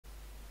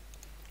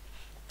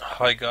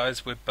Hi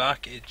guys, we're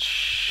back. It's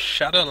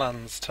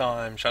Shadowlands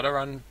time.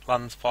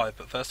 Shadowlands 5,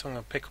 but first I'm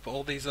going to pick up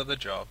all these other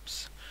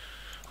jobs.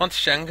 On to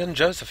Sheng and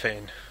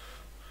Josephine.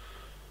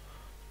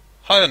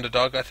 Hi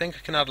Underdog, I think I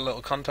can add a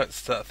little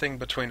context to that thing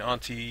between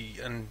Auntie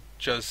and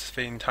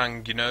Josephine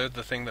Tang, you know,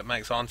 the thing that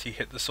makes Auntie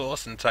hit the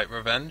source and take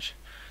revenge.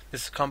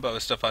 This is a combo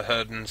of stuff I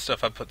heard and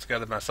stuff I put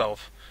together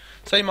myself,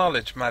 so your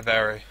mileage may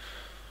vary.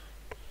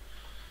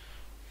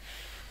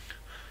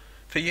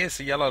 For years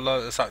the Yellow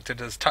Lotus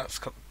acted as tax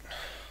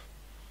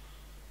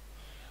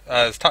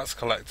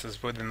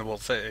collectors within the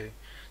Walled City.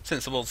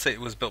 Since the Walled City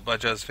was built by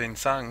Josephine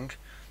Sang,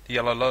 the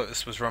Yellow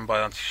Lotus was run by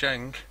Auntie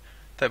Sheng.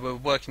 They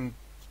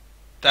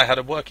had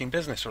a working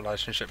business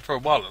relationship, for a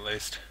while at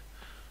least.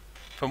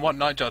 From what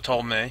Nightjar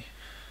told me,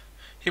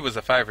 he was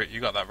a favourite,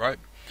 you got that right.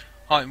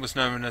 Auntie was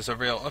known as a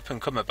real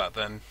up-and-comer back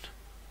then.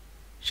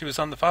 She was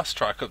on the fast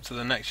track up to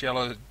the next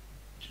Yellow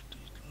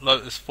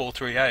Lotus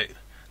 438.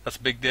 That's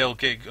a big deal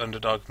gig,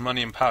 Underdog,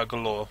 money and power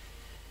galore.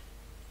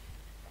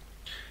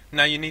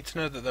 Now you need to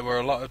know that there were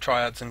a lot of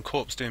triads and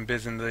corps doing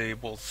biz in the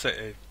Walled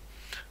City.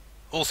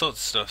 All sorts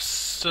of stuff.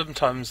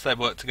 Sometimes they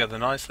work together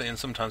nicely and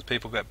sometimes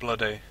people get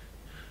bloody.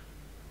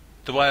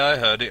 The way I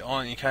heard it,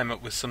 Auntie came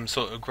up with some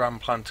sort of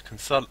grand plan to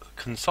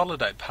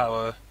consolidate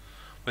power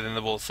within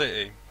the Walled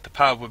City. The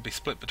power would be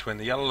split between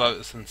the Yellow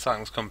Lotus and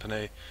Sang's company,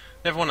 and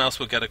everyone else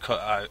would get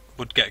cut out.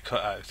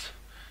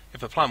 If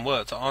the plan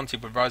worked, Auntie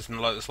would rise in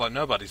the Lotus like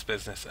nobody's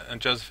business,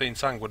 and Josephine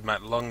Sang would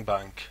make long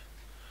bank.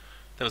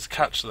 There was a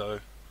catch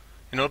though.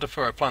 In order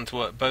for a plan to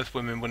work, both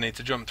women would need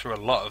to jump through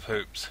a lot of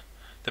hoops.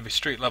 There'd be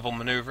street-level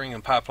manoeuvring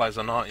and power plays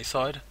on Auntie's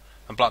side,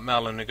 and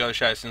blackmail and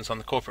negotiations on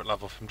the corporate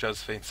level from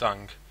Josephine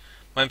Sang.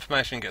 My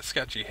information gets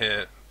sketchy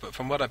here, but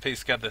from what I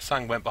pieced together,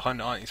 Sang went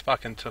behind Auntie's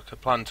back and took a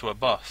plan to a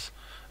boss,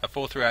 a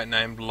 438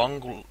 named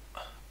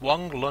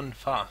Wong Lun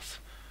Fas.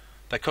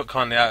 They cut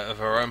kindly out of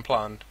her own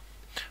plan.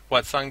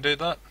 Why'd Sang do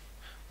that?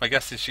 My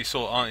guess is she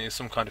saw Auntie as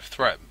some kind of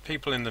threat.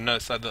 People in the know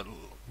said that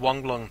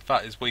Wong Lun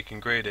Fat is weak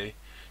and greedy.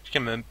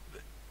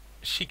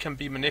 She can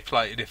be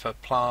manipulated if her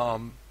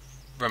plan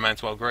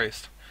remains well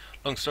greased.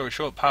 Long story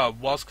short, power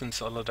was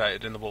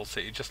consolidated in the Walled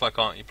City, just like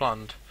Auntie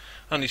planned.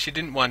 Only she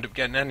didn't wind up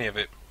getting any of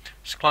it.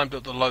 She climbed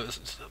up the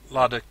Lotus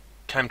ladder,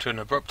 came to an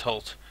abrupt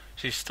halt.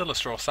 She's still a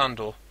straw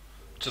sandal,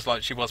 just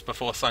like she was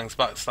before Sang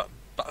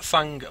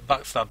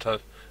backstabbed her.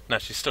 Now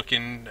she's stuck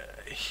in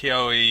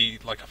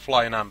Hyoe like a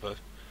fly in amber.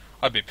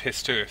 I'd be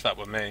pissed too if that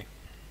were me.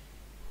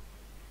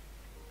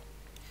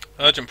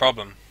 Urgent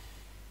problem.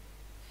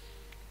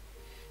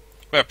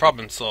 We have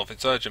problem to solve.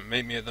 It's urgent.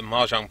 Meet me at the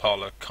Mahjong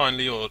parlour.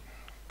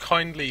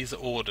 Kindly's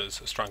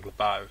orders. Strangler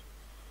bow.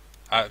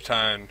 Out of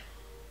town.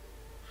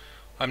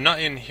 I'm not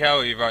in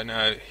Hyoe right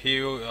now. I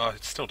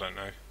still don't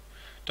know.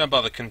 Don't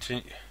bother coming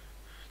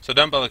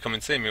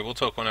and see me. We'll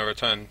talk when I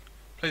return.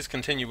 Please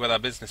continue with our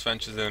business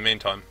ventures in the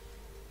meantime.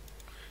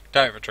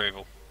 Data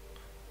retrieval.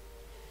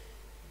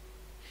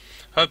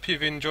 Hope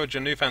you've enjoyed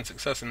your newfound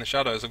success in the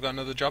shadows. I've got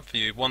another job for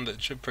you, one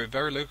that should prove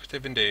very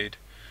lucrative indeed.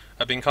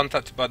 I've been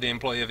contacted by the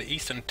employee of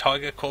Eastern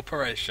Tiger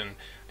Corporation.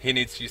 He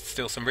needs you to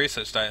steal some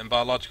research data and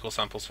biological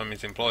samples from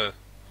his employer.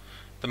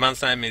 The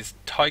man's name is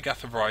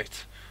Tygath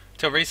Wright.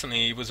 Till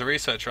recently he was a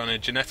researcher on a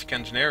genetic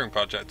engineering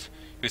project.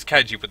 He was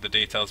cagey with the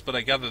details, but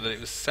I gather that it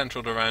was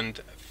centred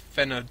around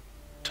phenotypic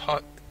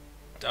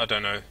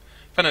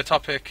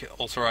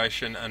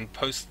alteration and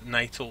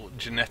postnatal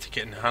genetic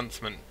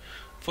enhancement.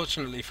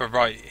 Fortunately for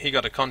Wright, he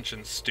got a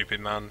conscience,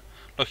 stupid man.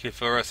 Luckily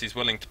for us, he's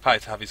willing to pay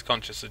to have his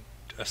conscience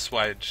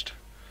assuaged.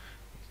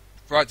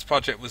 Wright's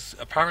project was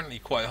apparently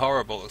quite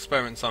horrible,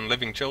 experiments on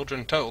living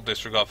children, total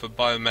disregard for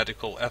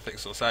biomedical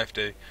ethics or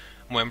safety,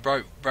 and when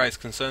Wright raised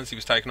concerns he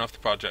was taken off the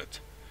project.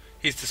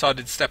 He's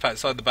decided to step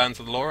outside the bounds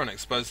of the law and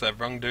expose their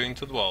wrongdoing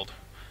to the world.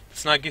 The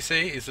snag, you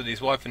see, is that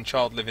his wife and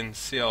child live in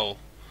Seoul.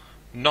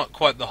 Not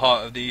quite the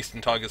heart of the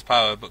Eastern Tiger's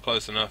power, but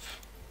close enough.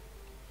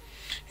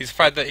 He's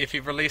afraid that if he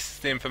releases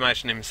the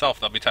information himself,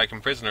 they'll be taken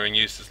prisoner and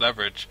used as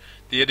leverage.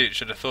 The idiot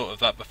should have thought of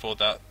that before,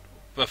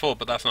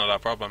 but that's not our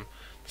problem.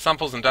 The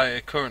samples and data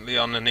are currently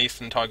on an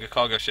Eastern Tiger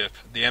cargo ship,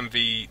 the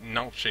MV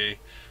Naoshi,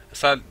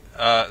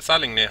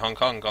 sailing near Hong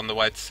Kong on the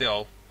way to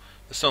Seoul.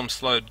 The storm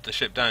slowed the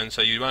ship down,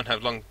 so you don't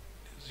have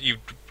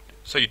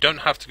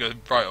to go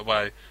right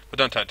away, but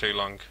don't take too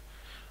long.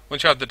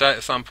 Once you have the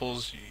data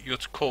samples, you're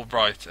to call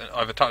Wright.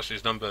 I've attached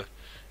his number.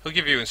 He'll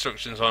give you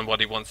instructions on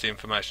what he wants the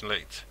information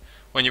leaked.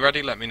 When you're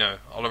ready, let me know.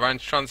 I'll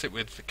arrange transit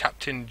with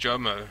Captain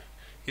Jomo.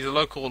 He's a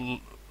local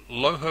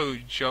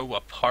Loho Joa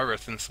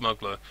pirate and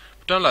smuggler,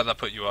 but don't let that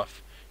put you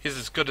off. He's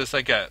as good as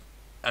they get,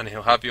 and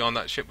he'll have you on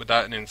that ship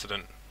without an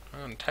incident.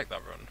 And take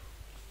that run.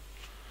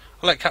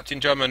 I'll let Captain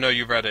Jomo know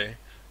you're ready.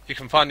 You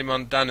can find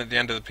him down at the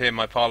end of the pier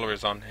my parlour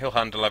is on. He'll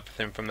handle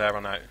everything from there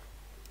on out.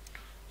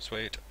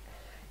 Sweet.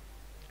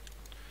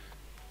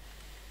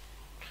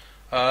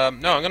 No,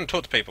 I'm going to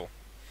talk to people.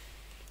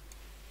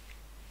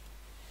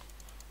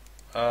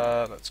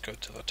 Let's go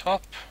to the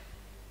top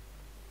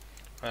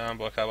and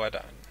work our way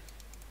down.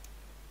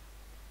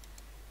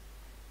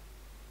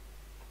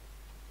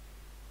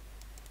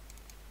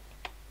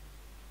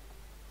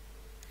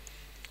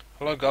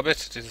 Hello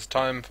Gobbit, it is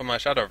time for my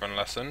Shadowrun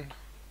lesson.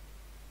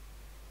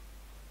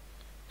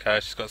 Okay,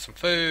 she's got some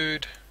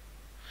food.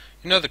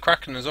 You know the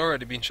Kraken has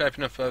already been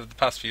shaping up over the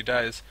past few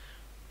days.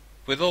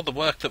 With all the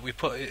work that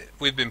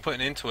we've been putting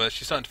into her,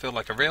 she's starting to feel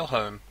like a real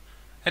home.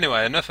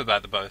 Anyway, enough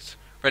about the boat.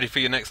 Ready for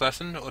your next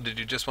lesson, or did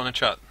you just want to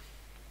chat?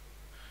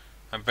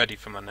 I'm ready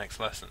for my next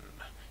lesson.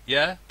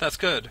 Yeah? That's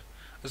good.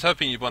 I was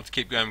hoping you'd want to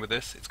keep going with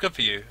this. It's good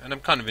for you, and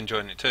I'm kind of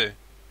enjoying it too.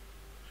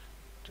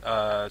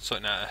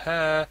 Sorting out her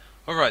hair.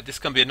 Alright, this is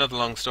going to be another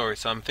long story,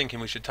 so I'm thinking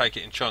we should take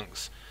it in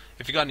chunks.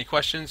 If you got any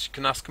questions, you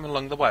can ask them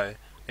along the way.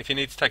 If you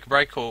need to take a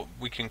break, or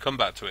we can come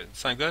back to it.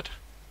 Sound good?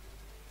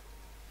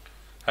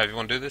 However you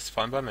want to do this,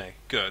 fine by me.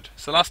 Good.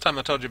 So last time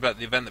I told you about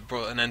the event that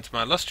brought an end to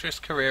my illustrious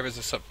career as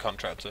a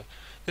subcontractor.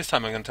 This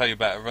time I'm going to tell you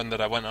about a run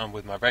that I went on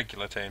with my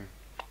regular team.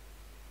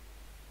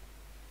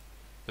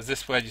 Was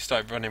this where you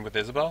started running with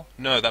Isabel?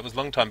 No, that was a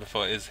long time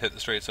before Iz hit the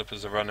streets up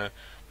as a runner.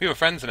 We were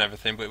friends and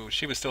everything, but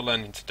she was still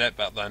learning to date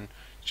back then.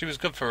 She was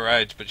good for her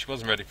age, but she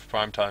wasn't ready for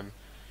prime time.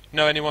 You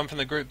know anyone from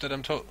the group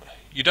that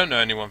You don't know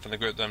anyone from the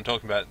group that I'm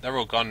talking about. They're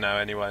all gone now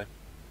anyway.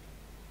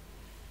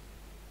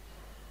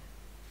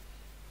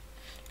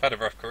 You've had a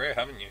rough career,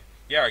 haven't you?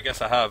 Yeah, I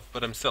guess I have,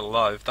 but I'm still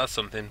alive. That's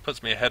something.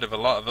 Puts me ahead of a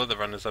lot of other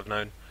runners I've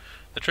known.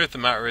 The truth of the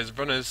matter is,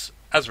 runners,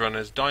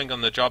 dying on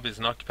the job is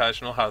an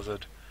occupational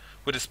hazard.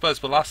 With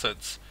disposable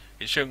assets,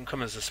 it shouldn't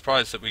come as a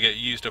surprise that we get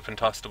used up and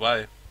tossed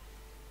away.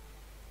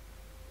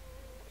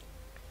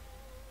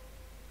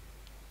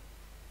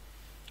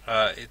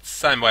 It's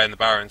the same way in the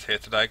Barrens here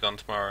today, gone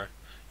tomorrow.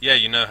 Yeah,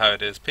 you know how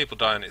it is. People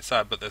die and it's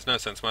sad, but there's no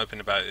sense moping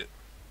about it.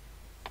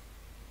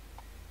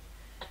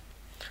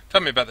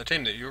 Tell me about the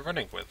team that you were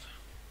running with.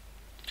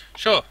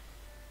 Sure.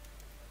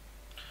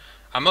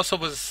 Our muscle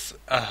was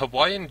a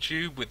Hawaiian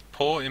Jew with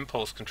poor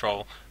impulse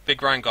control,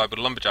 big round guy with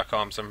lumberjack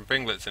arms and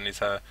ringlets in his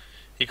hair.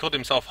 He called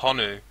himself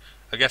Honu.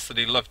 I guess that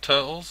he loved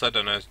turtles? I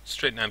don't know,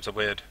 street names are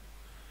weird.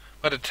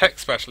 We had a tech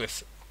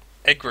specialist,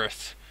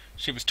 Egret.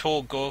 She was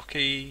tall,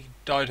 gawky,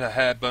 dyed her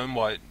hair bone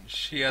white.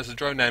 She has a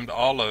drone named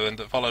Arlo and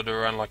that followed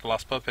her around like a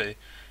lost puppy.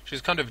 She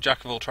was kind of a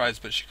jack of all trades,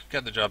 but she could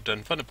get the job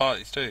done. Fun at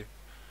parties too.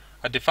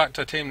 Our de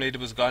facto team leader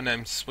was a guy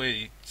named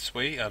Sweet?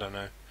 I don't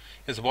know.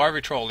 He was a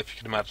wiry troll, if you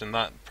can imagine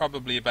that.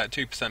 Probably about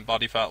 2%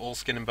 body fat, all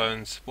skin and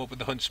bones, walked with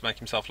the hunch to make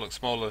himself look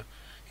smaller.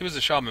 He was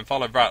a shaman,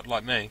 followed rat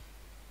like me.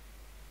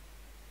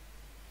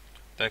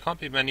 There can't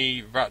be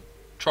many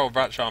troll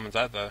rat shamans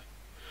out there.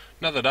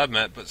 Not that I've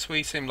met, but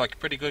Sweet seemed like a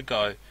pretty good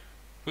guy.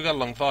 We got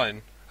along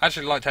fine. I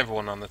actually liked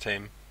everyone on the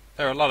team.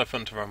 They were a lot of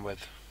fun to run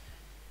with.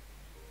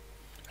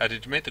 How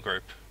did you meet the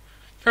group?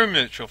 Through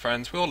mutual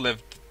friends. We all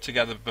lived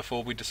together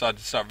before we decided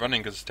to start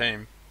running as a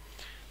team.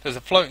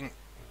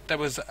 There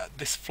was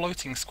this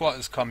floating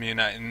squatters commune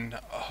out in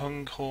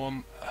Hung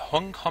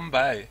Hom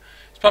Bay.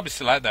 It's probably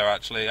still out there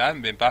actually. I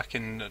haven't been back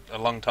in a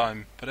long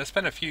time, but I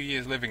spent a few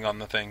years living on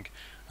the thing,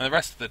 and the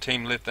rest of the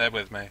team lived there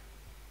with me.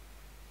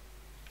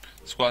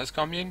 Squatters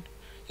commune?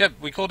 Yep,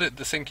 we called it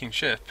the sinking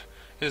ship.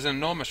 It was an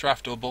enormous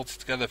raft all bolted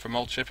together from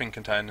old shipping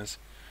containers.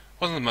 It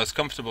wasn't the most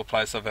comfortable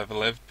place I've ever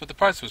lived, but the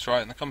price was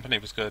right and the company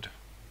was good.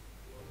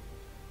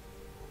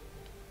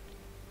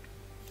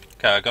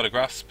 Okay, I got a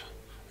grasp.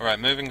 Alright,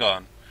 moving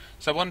on.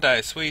 So one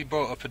day, Swede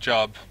brought up a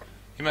job.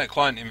 He met a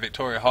client in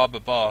Victoria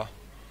Harbour Bar,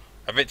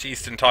 a rich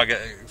Eastern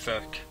Target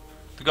exec.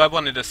 The guy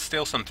wanted us to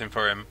steal something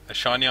for him, a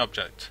shiny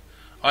object.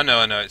 I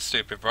know, it's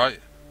stupid, right?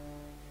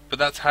 But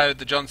that's how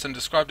the Johnson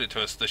described it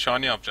to us, the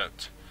shiny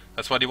object.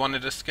 That's what he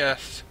wanted us to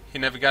guess. He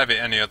never gave it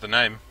any other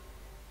name.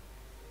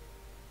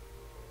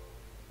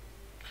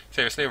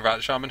 Seriously, a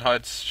rat shaman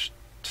hired to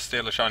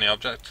steal a shiny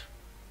object?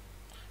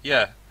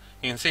 Yeah,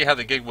 you can see how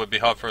the gig would be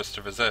hard for us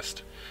to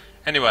resist.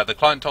 Anyway, the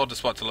client told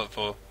us what to look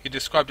for. He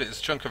described it as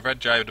a chunk of red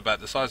jade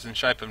about the size and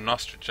shape of an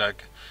ostrich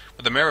egg,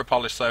 with a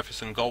mirror-polished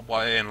surface and gold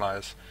wire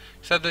inlays.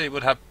 He said that it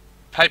would have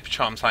paper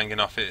charms hanging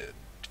off it,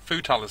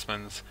 food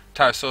talismans,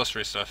 tower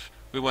sorcery stuff.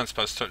 We weren't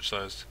supposed to touch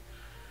those.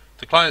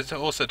 The client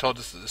also told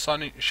us that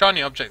the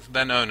shiny object's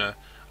then owner,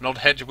 an old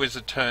hedge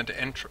wizard turned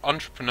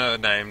entrepreneur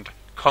named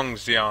Kong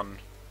Xian.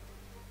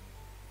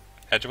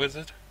 Hedge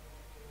wizard?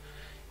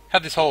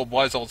 Had this whole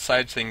wise old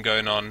sage thing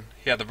going on.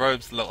 He had the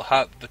robes, the little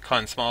hat, the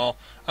kind smile,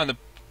 and the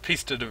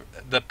piece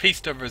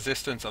de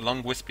resistance, a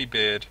long wispy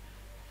beard.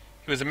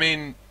 He was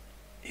mean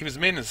as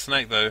a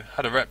snake though,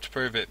 had a rep to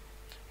prove it.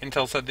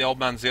 Intel said the old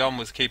man Xian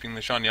was keeping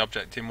the shiny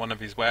object in one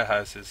of his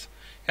warehouses.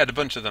 He had a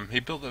bunch of them.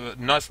 He built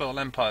a nice little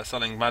empire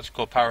selling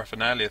magical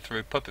paraphernalia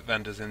through puppet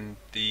vendors in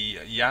the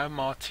Yao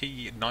Ma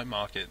Ti night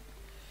market.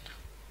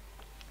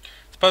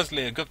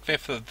 Supposedly a good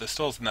fifth of the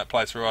stores in that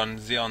place were on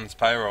Xian's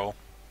payroll.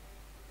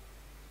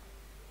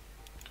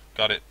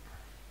 Got it.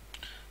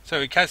 So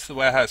we cased the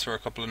warehouse for a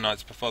couple of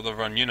nights before the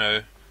run,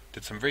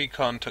 did some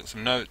recon, took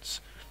some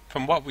notes.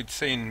 From what we'd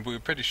seen, we were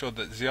pretty sure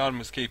that Xian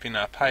was keeping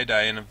our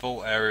payday in a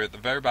vault area at the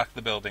very back of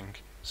the building.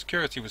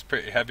 Security was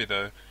pretty heavy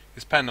though. He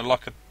was paying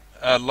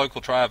a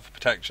local tribe for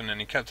protection,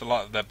 and he kept a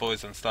lot of their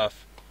boys and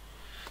stuff.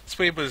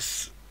 Swede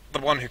was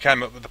the one who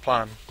came up with the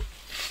plan.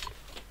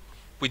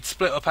 We'd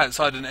split up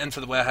outside and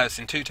enter the warehouse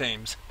in two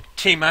teams.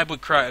 Team A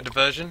would create a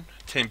diversion.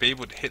 Team B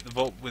would hit the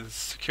vault with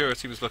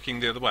security was looking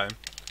the other way.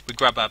 We'd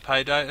grab our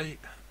payday,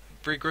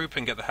 regroup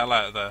and get the hell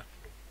out of there.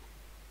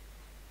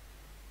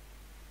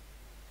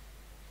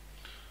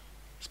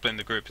 Splitting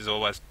the group is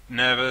always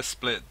never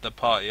split the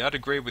party. I'd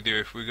agree with you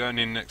if we were going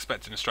in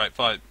expecting a straight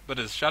fight, but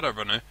as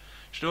Shadowrunner, you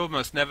should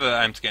almost never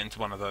aim to get into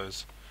one of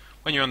those.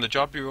 When you're on the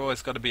job, you've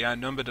always got to be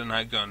outnumbered and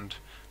outgunned.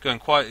 Going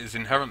quiet is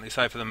inherently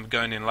safer than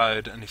going in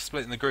loud, and if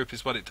splitting the group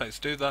is what it takes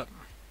to do that.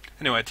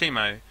 Anyway, Team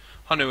A,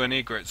 Honu and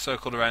Egret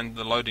circled around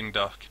the loading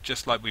dock,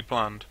 just like we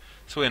planned,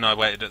 so we and I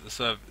waited at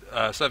the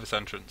service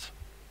entrance.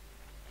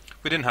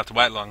 We didn't have to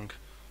wait long.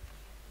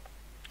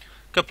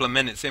 A couple of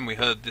minutes in we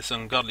heard this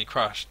ungodly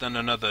crash, then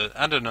another,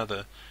 and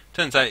another.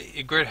 Turns out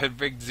Egret had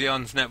rigged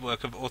Xion's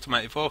network of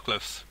automated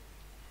forklifts.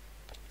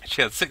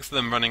 She had 6 of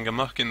them running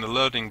amok in the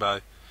loading bay,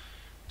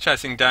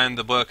 chasing down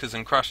the workers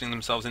and crashing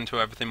themselves into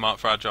everything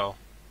marked fragile.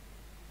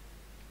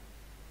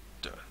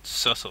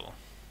 Subtle.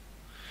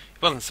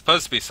 It wasn't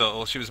supposed to be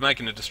subtle, she was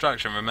making a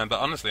distraction, remember,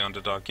 honestly,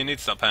 Underdog, you need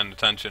to stop paying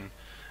attention.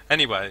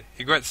 Anyway,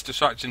 Egret's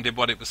distraction did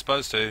what it was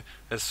supposed to,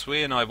 as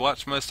Sui and I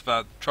watched most of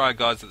our triad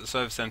guys at the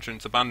service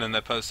entrance abandon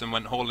their posts and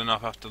went hauling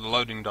off after the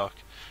loading dock.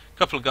 A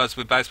couple of guys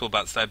with baseball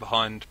bats stayed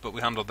behind, but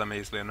we handled them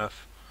easily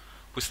enough.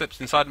 We slipped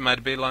inside and made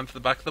a beeline for the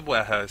back of the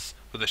warehouse,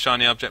 where the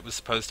shiny object was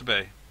supposed to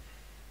be.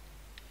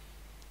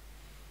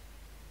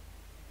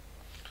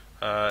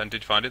 And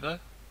did you find it there?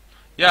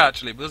 Yeah,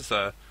 actually it was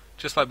there,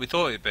 just like we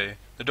thought it'd be.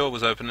 The door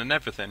was open and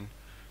everything.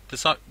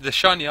 The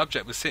shiny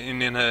object was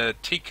sitting in a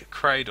teak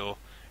cradle,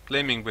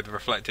 gleaming with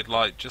reflected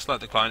light, just like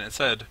the client had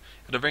said. It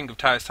had a ring of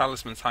Taoist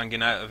talismans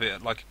hanging out of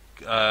it like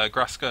a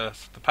grass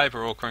skirt, the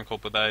paper all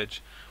crinkled with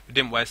age. We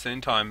didn't waste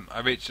any time.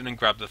 I reached in and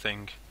grabbed the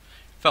thing.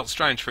 It felt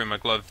strange through my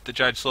glove. The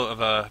jade sort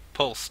of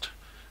pulsed,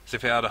 as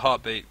if it had a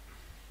heartbeat.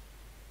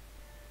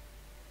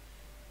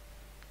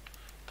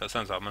 That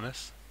sounds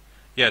ominous.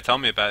 Yeah, tell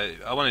me about it.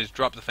 I wanted to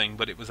drop the thing,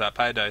 but it was our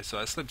payday, so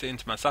I slipped it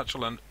into my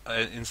satchel and,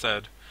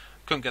 instead.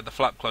 Couldn't get the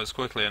flap closed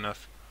quickly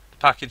enough. The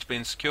package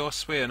being secure,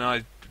 Sui and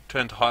I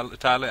turned to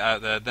hightail it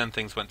out there, then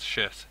things went to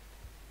shit.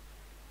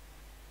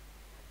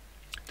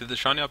 Did the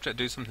shiny object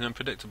do something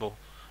unpredictable?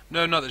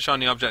 No, not the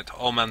shiny object,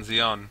 Old Man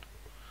Xion.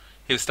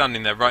 He was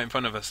standing there right in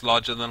front of us,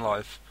 larger than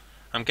life.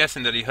 I'm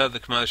guessing that he heard the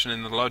commotion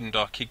in the loading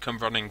dock. He'd come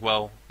running,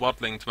 well,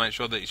 waddling to make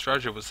sure that his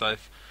treasure was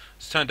safe.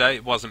 It turned out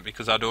it wasn't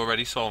because I'd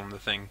already stolen the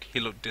thing. He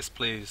looked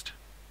displeased.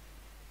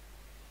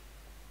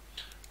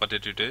 What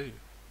did you do?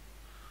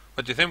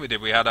 What do you think we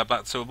did? We had our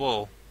backs to a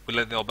wall. We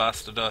lit the old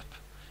bastard up.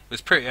 It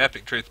was pretty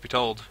epic, truth be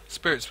told.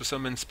 Spirits were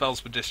summoned,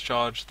 spells were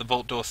discharged, the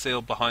vault door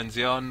sealed behind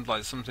Xion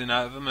like something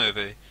out of a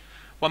movie. At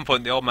one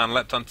point the old man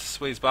leapt onto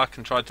Sui's back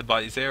and tried to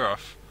bite his ear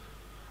off.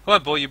 I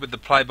won't bore you with the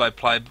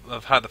play-by-play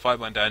of how the fight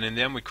went down. In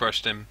the end we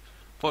crushed him.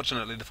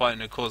 Fortunately the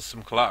fighting had caused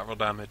some collateral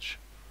damage.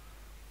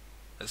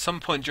 At some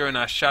point during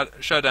our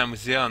showdown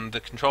with Xion, the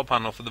control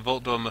panel for the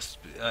vault door must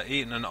have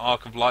eaten an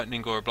arc of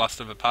lightning or a blast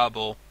of a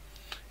powerball.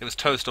 It was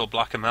toast or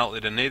black and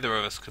melted, and neither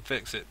of us could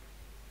fix it.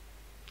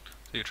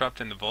 So you're trapped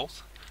in the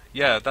vault?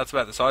 Yeah, that's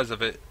about the size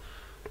of it.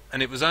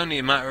 And it was only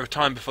a matter of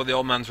time before the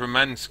old man's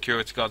remaining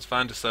security guards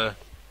found us there.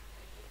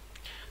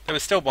 There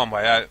was still one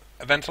way out,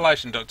 a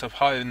ventilation duct up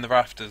high in the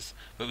rafters,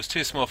 but it was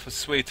too small for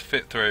Sui to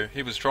fit through.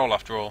 He was droll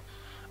after all.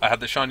 I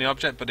had the shiny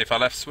object, but if I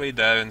left Sui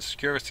there and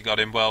security got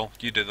him, well,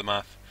 you do the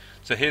math.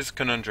 So here's a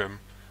conundrum.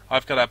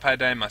 I've got our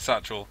payday in my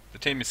satchel. The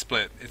team is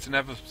split. It's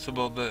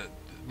inevitable that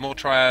more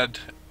triad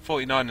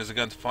 49ers are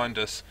going to find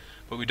us,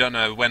 but we don't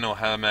know when or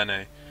how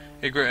many.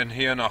 Egret and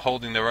Xion are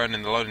holding their own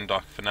in the loading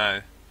dock for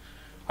now.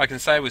 I can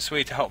say with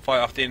Sui to help fight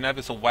off the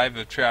inevitable wave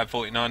of triad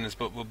 49ers,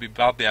 but we'll be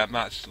badly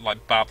outmatched,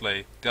 like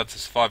badly. The odds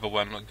of survival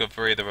won't look good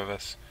for either of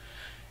us.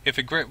 If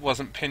Egret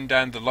wasn't pinned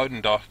down the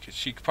loading dock,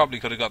 she probably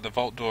could have got the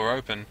vault door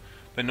open,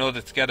 but in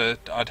order to get her,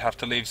 I'd have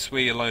to leave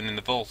Sui alone in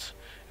the vault.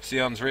 If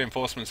Xion's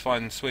reinforcements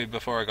find Sui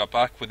before I got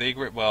back with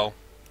Egret, well...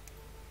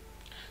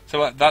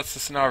 So that's the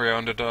scenario,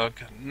 Underdog.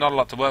 Not a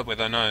lot to work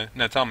with, I know.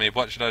 Now tell me,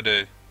 what should I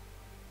do?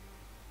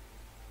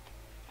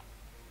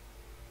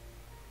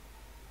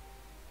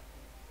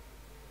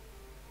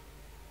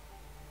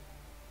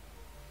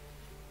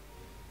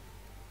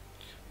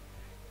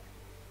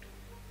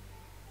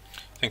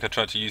 I think I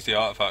tried to use the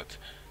artifact.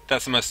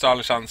 That's the most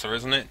stylish answer,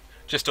 isn't it?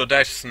 Just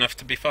audacious enough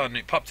to be fun.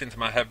 It popped into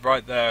my head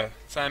right there,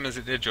 same as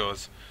it did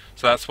yours.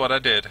 So that's what I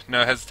did.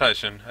 No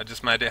hesitation. I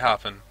just made it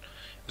happen.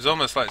 It was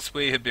almost like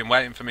Sui had been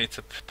waiting for me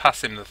to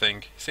pass him the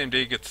thing. He seemed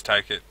eager to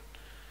take it.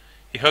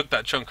 He hugged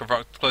that chunk of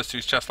rock close to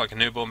his chest like a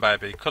newborn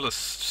baby, colour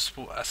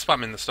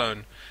spamming the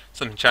stone.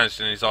 Something changed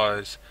in his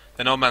eyes.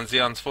 Then old man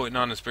Xion's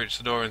 49ers breached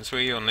the door and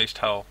Sui unleashed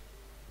hell.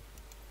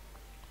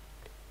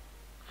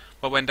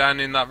 What went down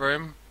in that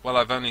room? Well,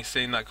 I've only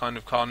seen that kind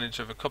of carnage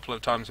a couple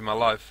of times in my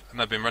life,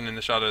 and I've been running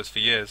the shadows for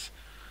years.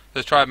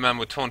 Those tribe men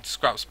were torn to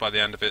scraps by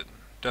the end of it.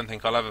 Don't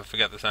think I'll ever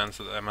forget the sounds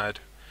that they made.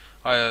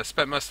 I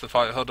spent most of the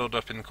fight huddled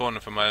up in the corner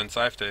for my own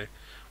safety.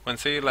 When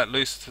Sui let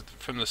loose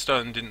from the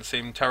stone, didn't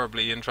seem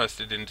terribly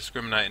interested in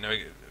discriminating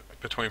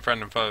between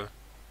friend and foe.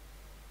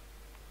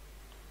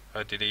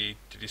 Did he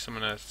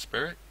summon a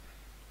spirit?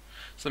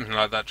 Something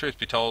like that. Truth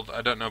be told,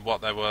 I don't know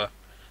what they were.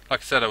 Like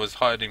I said, I was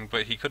hiding,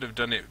 but he could have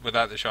done it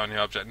without the shiny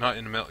object.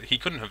 He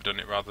couldn't have done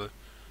it, rather.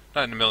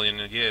 Not in a million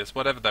years.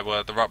 Whatever they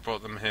were, the rot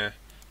brought them here.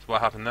 So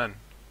what happened then?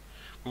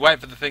 We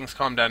wait for the things to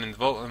calm down in the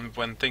vault, and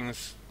for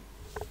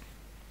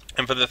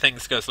the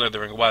things to go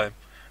slithering away.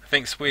 I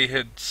think Swee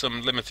had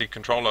some limited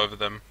control over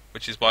them,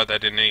 which is why they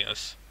didn't eat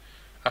us.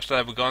 After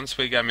they were gone,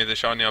 Swee gave me the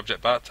shiny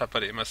object back, I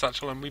put it in my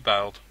satchel, and we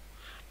bailed.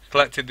 We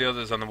collected the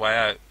others on the way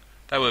out.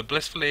 They were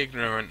blissfully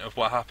ignorant of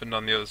what happened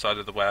on the other side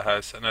of the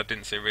warehouse, and I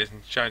didn't see a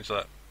reason to change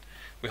that.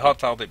 We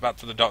hot-tailed it back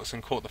to the docks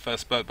and caught the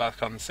first boat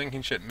back on the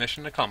sinking ship.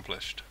 Mission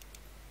accomplished.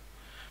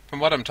 From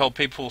what I'm told,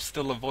 people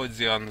still avoid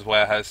Xion's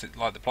warehouse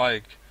like the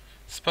plague.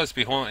 It's supposed to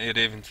be haunted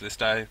even to this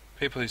day.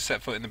 People who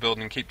set foot in the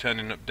building keep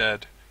turning up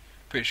dead.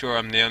 Pretty sure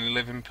I'm the only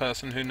living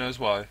person who knows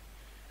why.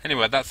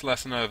 Anyway, that's the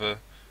lesson over.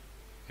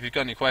 If you've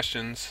got any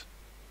questions,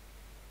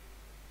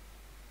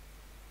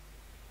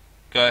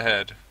 go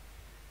ahead.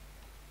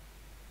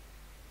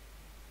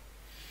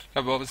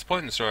 Oh, what was the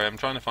point in the story? I'm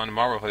trying to find a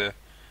moral here.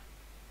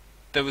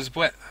 There was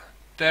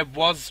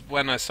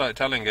when I started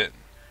telling it.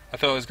 I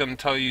thought I was going to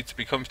tell you to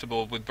be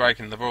comfortable with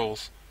breaking the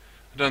rules.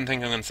 I don't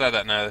think I'm going to say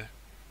that now.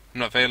 I'm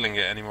not feeling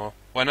it anymore.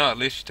 Why not? At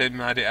least you two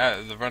made it out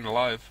of the run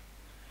alive.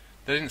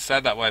 They didn't stay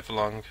that way for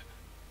long.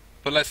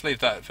 But let's leave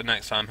that for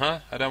next time, huh?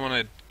 I don't want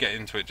to get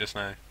into it just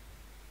now.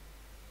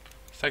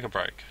 Let's take a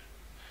break.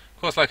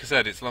 Of course, like I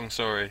said, it's a long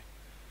story.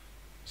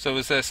 So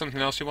was there something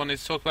else you wanted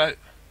to talk about?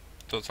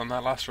 Thoughts on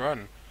that last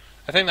run?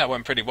 I think that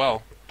went pretty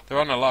well. There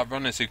aren't a lot of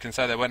runners who can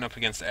say they went up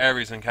against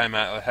Ares and came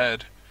out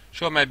ahead.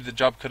 Sure, maybe the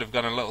job could have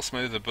gone a little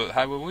smoother, but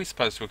how were we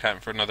supposed to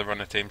account for another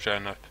runner team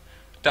showing up?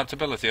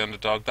 Adaptability,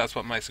 underdog, that's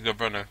what makes a good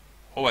runner.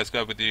 Always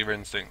go with your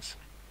instincts.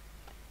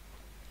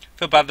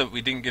 Feel bad that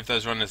we didn't give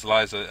those runners a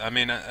laser. I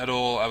mean, at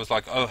all, I was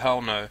like, oh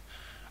hell no.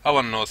 I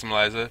want an awesome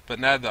laser, but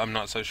now that I'm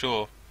not so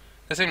sure.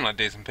 They seem like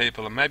decent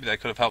people, and maybe they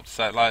could have helped us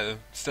out later.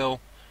 Still,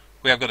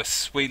 we have got a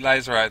sweet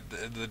laser out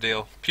the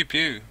deal. Pew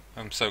pew.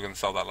 I'm so going to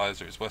sell that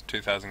laser. It's worth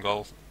 2,000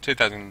 gold.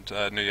 2,000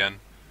 new yen.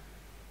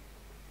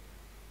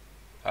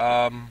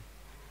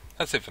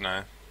 That's it for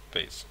now.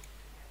 Peace.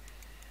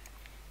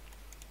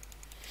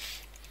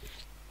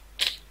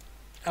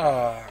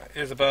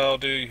 Isabel,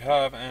 do you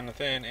have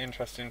anything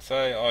interesting to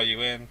say? Are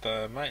you in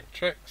the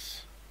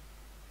Matrix?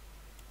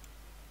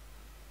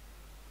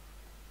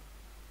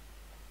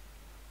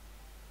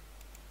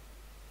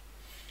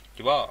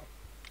 You are.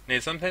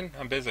 Need something?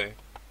 I'm busy.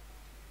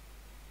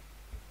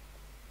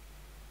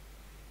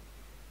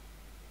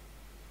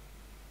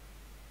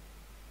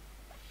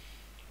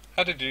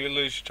 How did you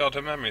lose your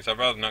childhood memories? I'd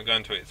rather not go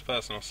into it, it's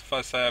personal.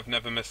 Suffice to say I've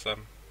never missed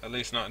them. At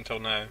least not until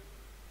now.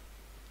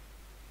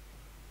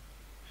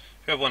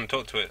 If you ever want to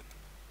talk about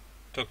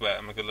it,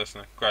 I'm a good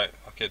listener. Great,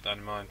 I'll keep that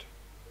in mind.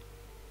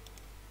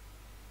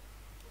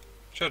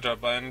 She'll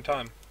drop by any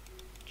time.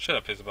 Shut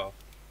up, Isabel.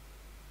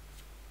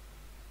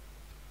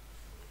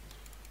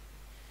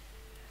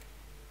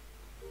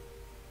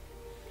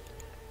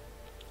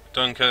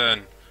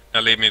 Duncan,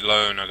 now leave me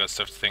alone, I've got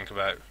stuff to think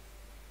about.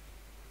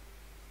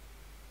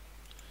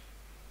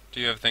 Do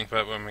you ever think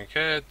about when we were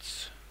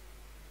kids?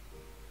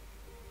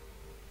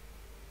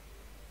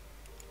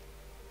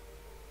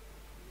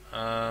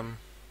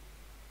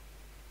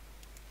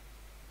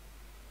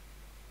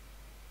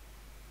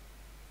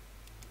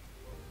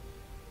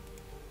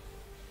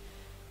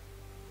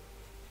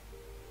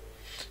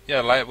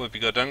 Yeah, later would be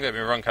good. Don't get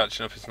me wrong,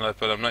 catching up is nice,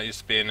 but I'm not used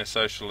to being as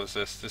social as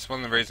this. This is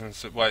one of the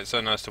reasons why it's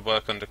so nice to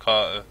work under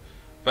Carter.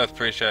 Both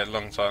appreciate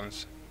long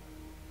times.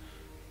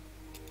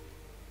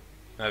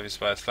 Navy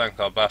space, thank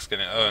God, bask in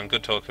it. Oh, and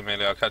good talk,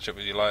 Amelia. I'll catch up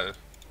with you later.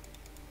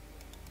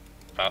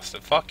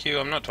 Bastard. Fuck you,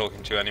 I'm not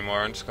talking to you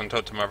anymore. I'm just going to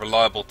talk to my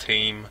reliable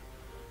team.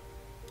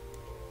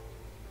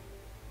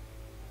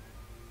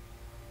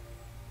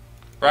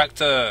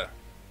 Ractor!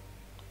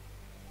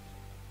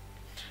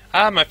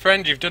 Ah, my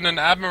friend, you've done an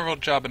admirable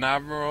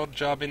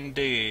job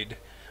indeed.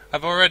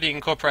 I've already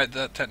incorporated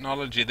that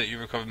technology that you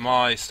recovered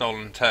my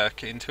stolen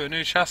tech into a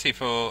new chassis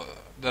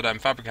that I'm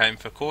fabricating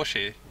for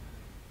Corshi.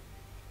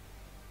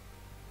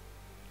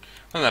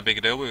 Wasn't that big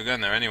a deal, we were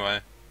going there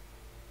anyway.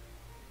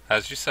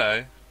 As you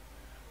say.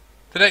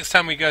 The next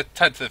time we go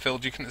to the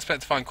field, you can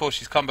expect to find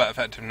Corshi's combat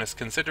effectiveness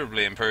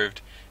considerably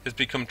improved. He has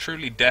become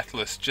truly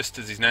deathless, just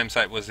as his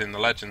namesake was in the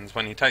legends.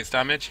 When he takes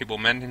damage, he will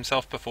mend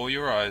himself before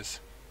your eyes.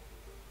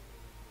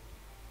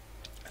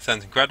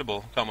 Sounds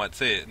incredible. Can't wait to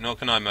see it. Nor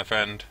can I, my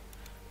friend.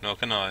 Nor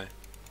can I.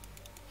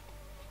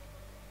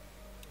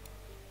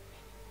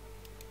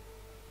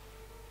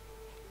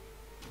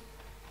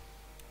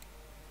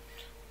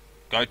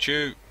 Got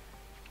you.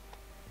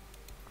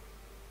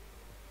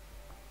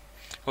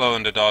 Hello,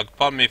 underdog.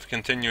 Pardon me for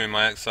continuing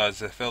my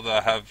exercise. I feel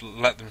that I have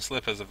let them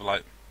slip as of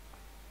late.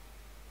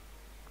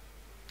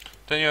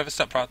 Don't you ever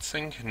stop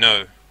practicing?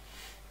 No.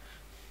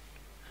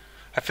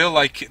 I feel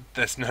like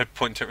there's no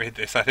point to read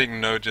this. I think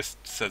no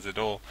just says it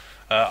all.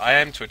 I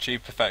aim to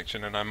achieve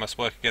perfection, and I must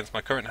work against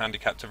my current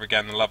handicap to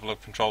regain the level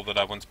of control that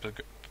I once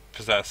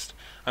possessed.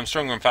 I'm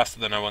stronger and faster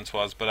than I once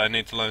was, but I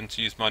need to learn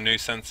to use my new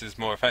senses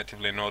more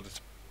effectively in order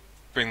to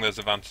bring those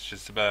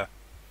advantages to bear.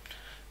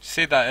 You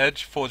see that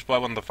edge, forged by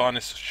one of the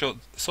finest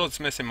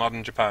swordsmiths in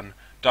modern Japan,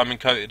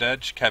 diamond-coated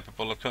edge,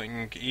 capable of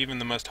cutting even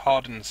the most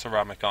hardened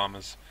ceramic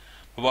armours.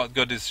 But what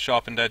good is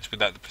sharpened edge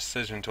without the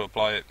precision to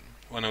apply it?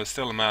 When I was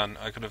still a man,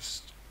 I could have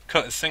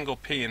cut a single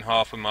pea in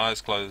half with my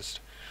eyes closed.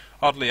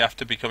 Oddly,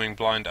 after becoming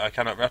blind, I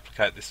cannot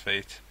replicate this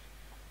feat.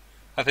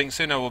 I think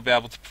soon I will be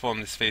able to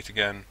perform this feat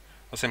again.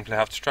 I'll simply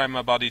have to train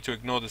my body to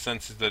ignore the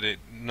senses that it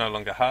no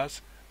longer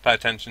has, pay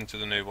attention to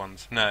the new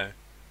ones. Now,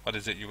 what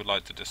is it you would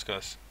like to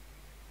discuss?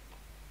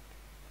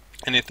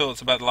 Any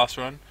thoughts about the last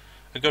run?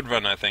 A good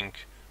run, I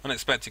think.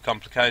 Unexpected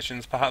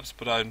complications, perhaps,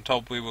 but I'm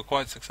told we were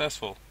quite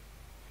successful.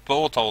 But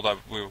all told,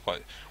 we were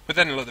quite... With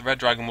any luck, the Red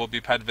Dragon will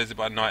be paid a visit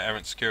by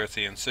knight-errant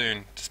security, and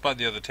soon, despite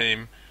the other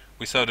team,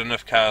 we sowed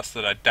enough chaos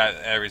that I doubt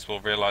Ares will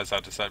realise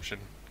our deception.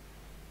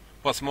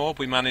 What's more,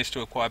 we managed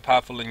to acquire a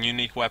powerful and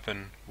unique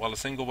weapon. While a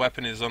single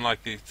weapon is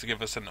unlikely to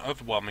give us an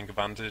overwhelming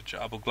advantage,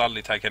 I will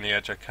gladly take any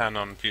edge I can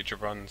on future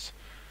runs.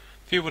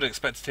 Few would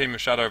expect a team of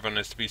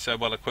Shadowrunners to be so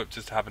well equipped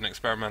as to have an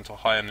experimental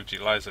high-energy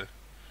laser.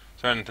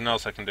 Is there anything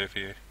else I can do for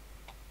you?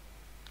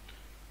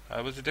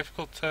 Was it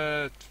difficult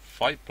to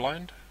fight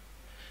blind?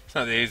 It's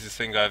not the easiest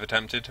thing I've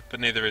attempted, but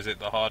neither is it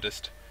the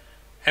hardest.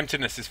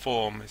 Emptiness is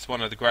form. It's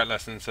one of the great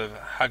lessons of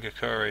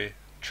Hagakure.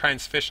 Train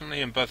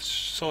sufficiently, and both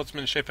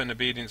swordsmanship and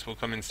obedience will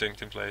come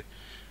instinctively.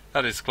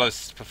 That is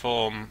closest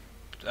to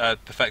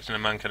perfection a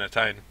man can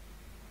attain.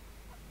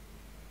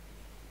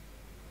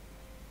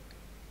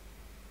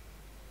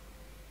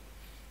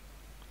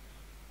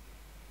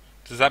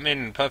 Does that mean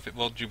in a perfect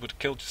world you would have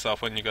killed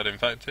yourself when you got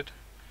infected?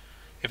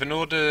 If an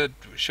order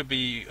should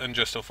be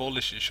unjust or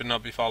foolish, it should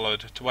not be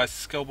followed. To waste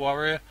a skilled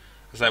warrior,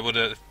 as they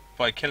would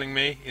by killing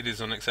me, it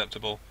is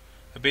unacceptable.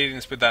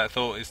 Obedience without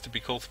thought is to be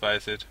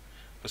cultivated,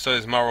 but so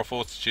is moral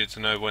fortitude to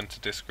know when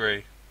to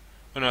disagree.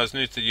 When I was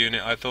new to the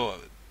unit, I thought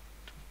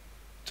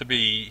that to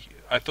be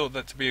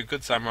a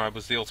good samurai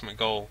was the ultimate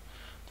goal.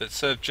 That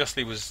serve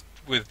justly with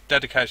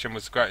dedication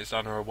was the greatest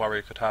honour a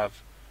warrior could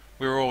have.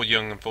 We were all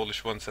young and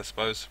foolish once, I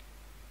suppose.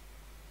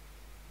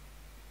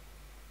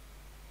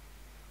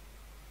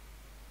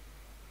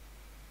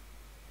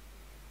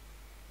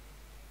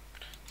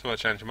 So I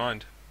changed my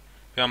mind.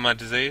 Beyond my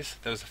disease,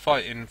 there was a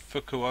fight in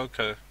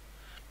Fukuoka.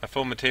 My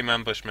former team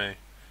ambushed me.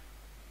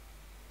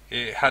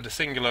 It had a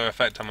singular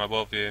effect on my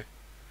worldview.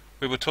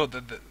 We were taught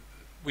that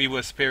we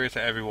were superior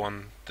to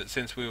everyone, that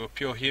since we were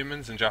pure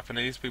humans and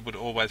Japanese, we would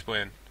always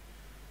win.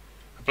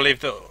 I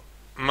believe that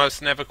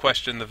most never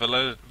question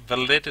the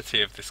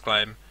validity of this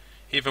claim,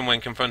 even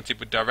when confronted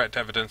with direct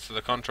evidence to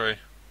the contrary.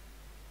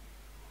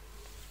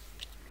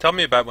 Tell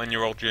me about when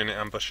your old unit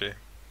ambushed you.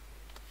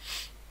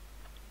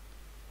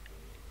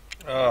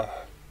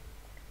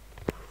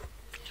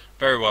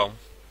 Very well.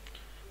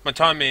 My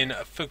time in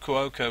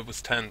Fukuoka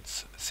was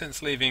tense.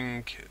 Since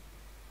leaving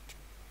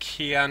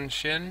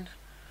Kianshin,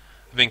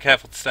 I've been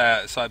careful to stay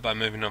outside by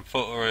moving on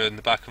foot or in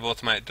the back of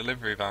automated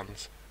delivery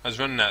vans. I was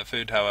running out of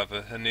food,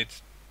 however, and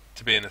needed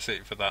to be in a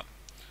seat for that.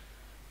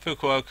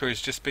 Fukuoka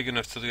is just big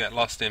enough to get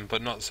lost in,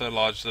 but not so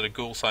large that a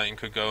ghoul sighting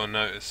could go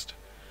unnoticed.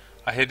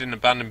 I hid in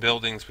abandoned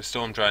buildings with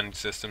storm drainage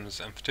systems,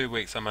 and for 2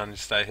 weeks I managed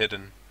to stay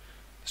hidden.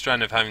 The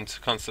strain of having to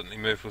constantly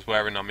move was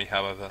wearing on me,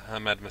 however. I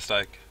made a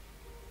mistake.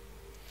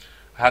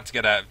 I had to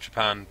get out of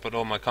Japan, but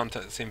all my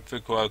contacts in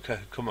Fukuoka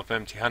had come up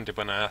empty-handed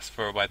when I asked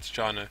for a way to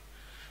China.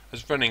 I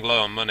was running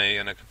low on money,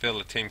 and I could feel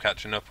the team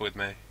catching up with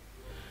me.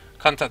 A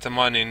contact of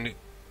mine in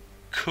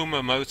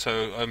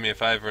Kumamoto owed me a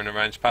favour and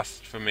arranged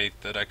passage for me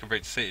that I could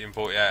reach the city in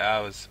 48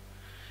 hours.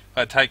 If I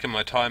had taken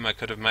my time, I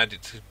could have made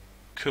it to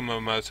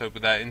Kumamoto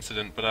without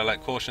incident, but I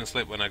let caution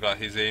slip when I got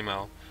his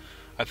email.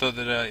 I thought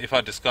that if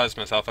I disguised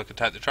myself, I could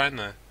take the train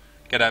there,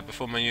 get out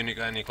before my unit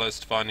got any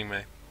closer to finding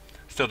me.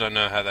 Still don't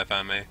know how they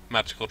found me.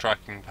 Magical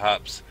tracking,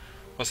 perhaps,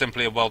 or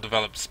simply a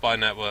well-developed spy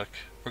network.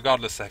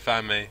 Regardless, they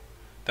found me.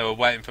 They were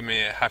waiting for me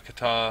at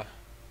Hakata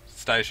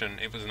Station.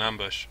 It was an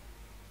ambush.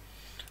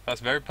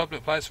 That's a very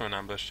public place for an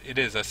ambush. It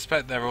is. I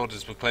suspect their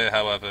orders were clear,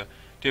 however.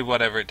 Do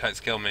whatever it takes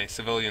to kill me.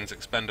 Civilians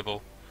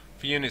expendable.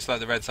 For units like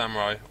the Red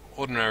Samurai,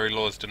 ordinary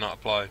laws do not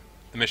apply.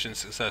 The mission's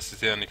success is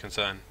the only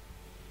concern.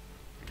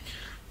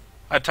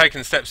 I had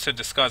taken steps to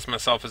disguise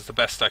myself as the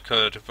best I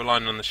could,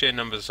 relying on the sheer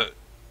numbers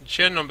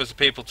of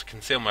people to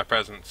conceal my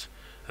presence.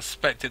 I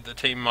suspected the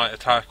team might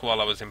attack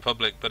while I was in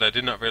public, but I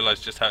did not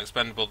realise just how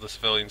expendable the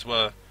civilians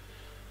were.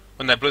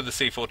 When they blew the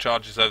C4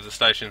 charges over the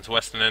station's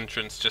western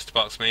entrance just to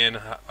box me in,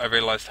 I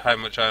realised how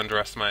much I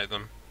underestimated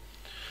them.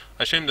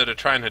 I assumed that a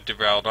train had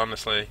derailed,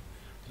 honestly,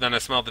 but then I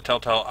smelled the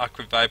telltale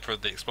acrid vapour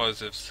of the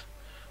explosives.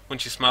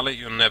 Once you smell it,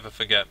 you'll never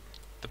forget.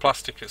 The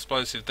plastic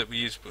explosive that we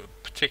used were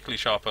a particularly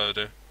sharp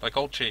odour, like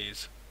old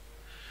cheese.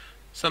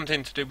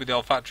 Something to do with the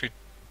olfactory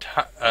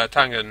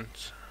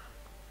tangent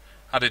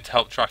added to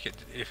help track it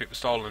if it was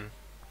stolen.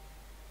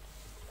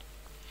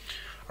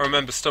 I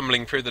remember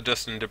stumbling through the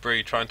dust and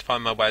debris trying to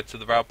find my way to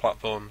the rail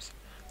platforms.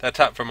 They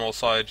attacked from all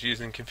sides,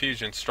 using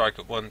confusion to strike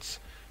at once.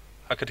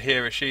 I could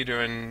hear Ishida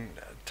and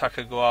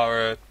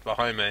Takagawara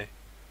behind me.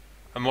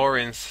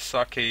 Amori and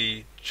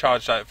Sasaki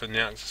charged out from the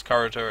access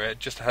corridor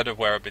just ahead of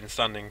where I'd been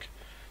standing.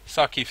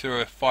 Saki threw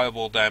a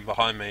fireball down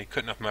behind me,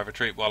 cutting off my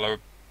retreat while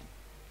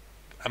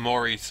a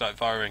Mori started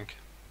firing.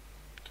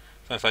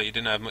 Sounds like you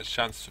didn't have much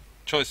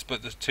choice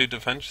but to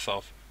defend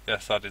yourself.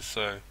 Yes, that is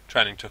so.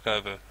 Training took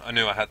over. I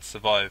knew I had to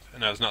survive,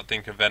 and I was not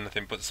thinking of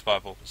anything but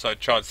survival, so I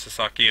charged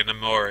Sasaki and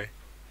Amori.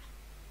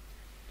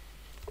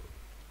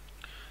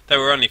 They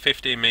were only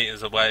 15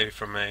 metres away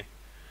from me.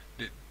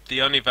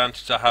 The only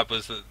advantage I had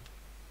was that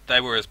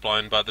they were as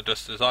blind by the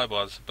dust as I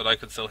was, but I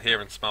could still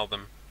hear and smell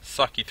them.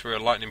 Sasaki threw a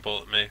lightning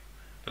bolt at me,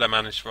 but I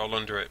managed to roll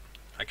under it.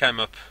 I came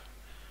up.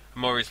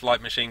 Amori's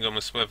light machine gun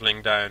was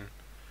swivelling down.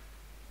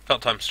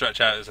 Felt time stretch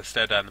out as I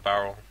stared down the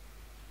barrel.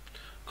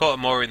 Caught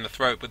Amori in the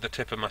throat with the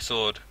tip of my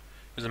sword.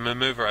 It was a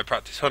manoeuvre I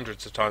practiced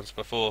hundreds of times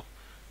before.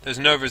 There was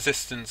no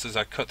resistance as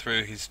I cut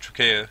through his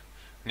trachea,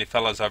 and he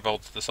fell as I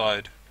rolled to the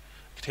side.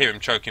 I could hear him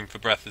choking for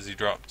breath as he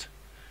dropped.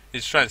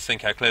 It's strange to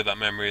think how clear that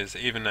memory is,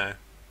 even now.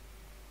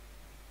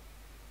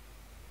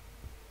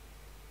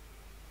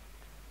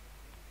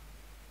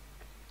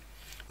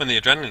 When the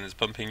adrenaline is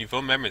pumping, you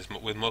form memories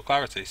with more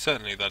clarity.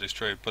 Certainly that is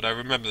true, but I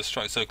remember the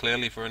strike so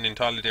clearly for an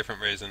entirely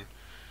different reason.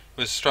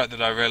 It was a strike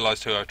that I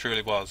realised who I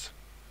truly was.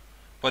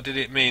 What did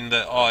it mean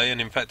that I,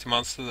 an infected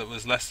monster that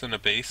was less than a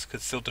beast,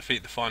 could still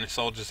defeat the finest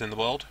soldiers in the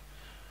world?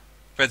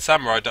 Red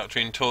Samurai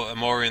doctrine taught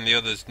Amori and the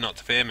others not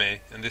to fear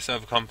me, and this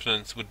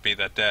overconfidence would be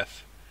their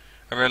death.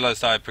 I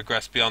realised I had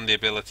progressed beyond the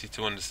ability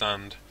to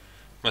understand.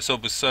 My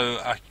sword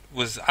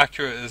was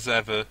accurate as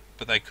ever,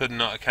 but they could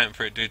not account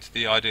for it due to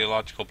the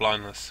ideological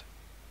blindness.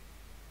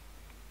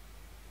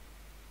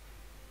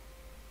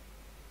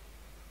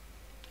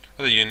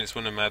 Other units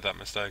wouldn't have made that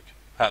mistake.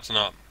 Perhaps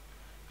not.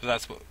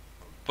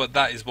 But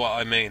that is what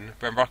I mean.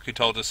 Renraku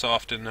told us so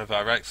often of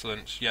our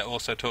excellence, yet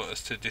also taught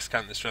us to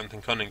discount the strength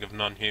and cunning of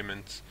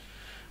non-humans.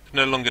 I could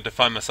no longer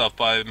define myself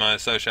by my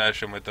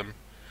association with them,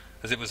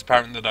 as it was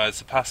apparent that I had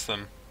surpassed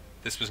them.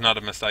 This was not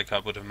a mistake I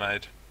would have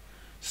made.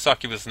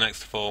 Sasaki was the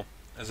next to fall.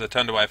 As I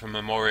turned away from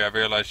Amori, I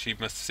realised she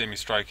must have seen me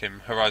strike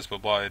him. Her eyes were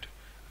wide.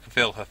 I could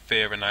feel her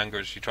fear and anger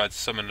as she tried to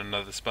summon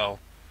another spell.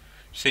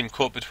 She seemed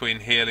caught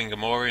between healing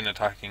Amori and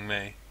attacking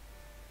me.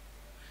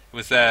 It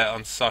was there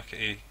on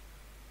Sasaki.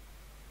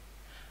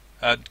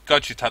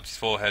 Goju tapped his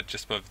forehead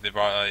just above the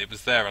right eye. It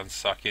was there on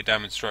Sasaki, a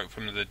downward stroke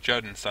from the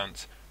Joden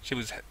stance.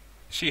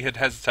 She had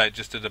hesitated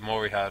just as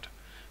Amori had.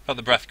 Felt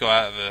the breath go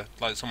out of her,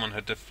 like someone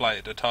had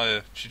deflated a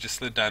tyre. She just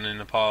slid down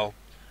in a pile.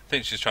 I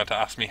think she was trying to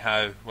ask me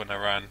how when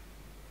I ran.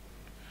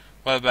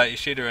 What about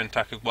Ishida and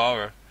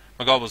Takawara?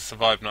 My goal was to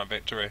survive, not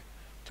victory.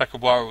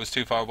 Takawara was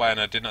too far away and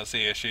I did not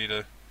see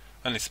Ishida.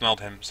 I only smelled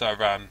him, so I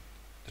ran.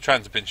 The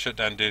trains had been shut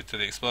down due to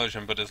the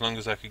explosion, but as long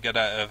as I could get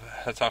out of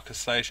Hataka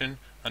station,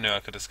 I knew I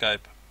could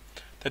escape.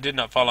 They did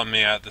not follow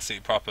me out the city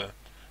proper.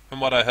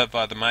 From what I heard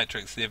via the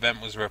Matrix, the event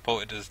was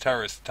reported as a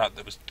terrorist attack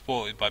that was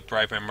thwarted by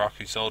brave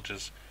Renraku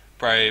soldiers.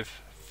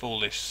 Brave,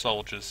 foolish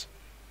soldiers.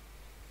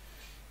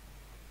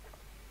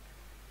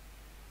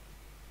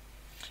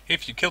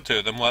 If you killed two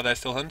of them, why are they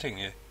still hunting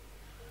you?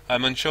 I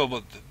am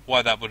unsure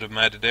why that would have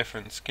made a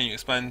difference. Can you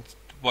explain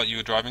what you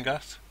were driving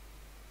at?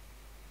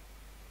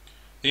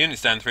 The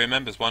unit's down 3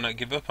 members, why not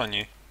give up on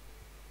you?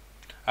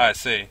 I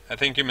see. I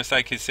think your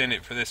mistake is seeing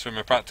it for this from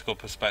a practical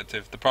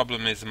perspective. The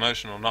problem is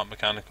emotional, not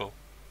mechanical.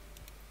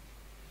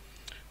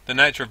 The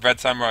nature of Red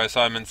Samurai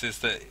assignments is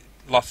that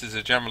losses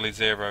are generally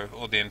 0,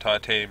 or the entire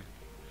team.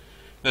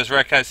 In those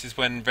rare cases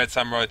when Red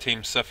Samurai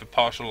teams suffer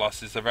partial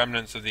losses, the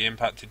remnants of the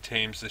impacted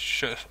teams are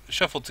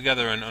shuffled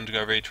together and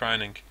undergo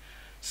retraining.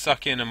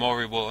 Saki and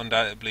Amori will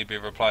undoubtedly be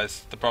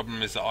replaced. The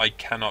problem is that I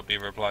cannot be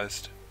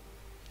replaced.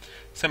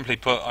 Simply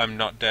put, I'm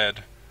not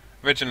dead.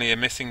 Originally, a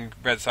missing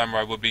Red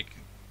Samurai would be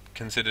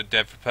considered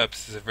dead for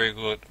purposes of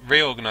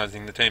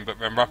reorganising the team, but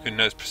Renraku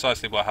knows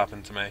precisely what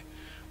happened to me.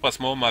 What's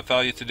more, my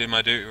failure to do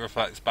my duty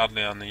reflects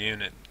badly on the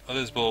unit.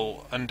 Others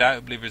will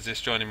undoubtedly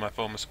resist joining my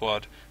former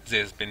squad, as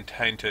it has been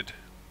tainted.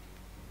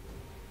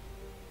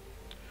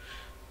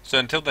 So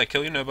until they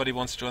kill you, nobody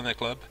wants to join their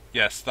club?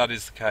 Yes, that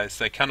is the case.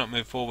 They cannot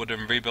move forward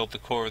and rebuild the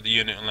core of the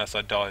unit unless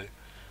I die,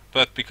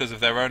 both because of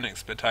their own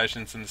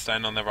expectations and the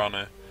stain on their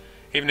honour.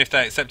 Even if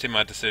they accepted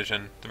my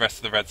decision, the rest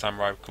of the Red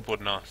Samurai would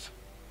not.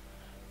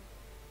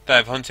 They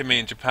have hunted me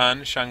in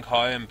Japan,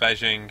 Shanghai and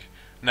Beijing.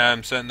 Now I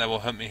am certain they will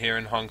hunt me here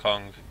in Hong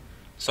Kong.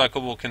 The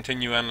cycle will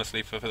continue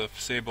endlessly for the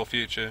foreseeable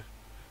future.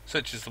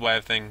 Such is the way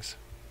of things.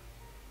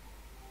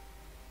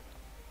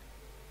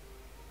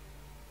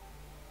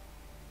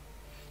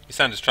 You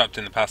sound as trapped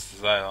in the past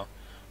as they are.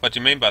 What do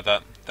you mean by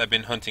that? They've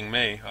been hunting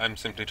me. I am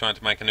simply trying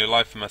to make a new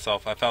life for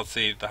myself. I fail to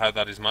see how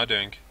that is my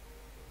doing.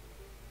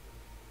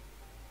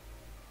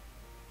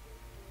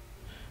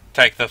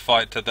 Take the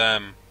fight to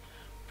them.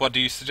 What do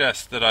you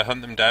suggest? That I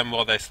hunt them down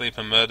while they sleep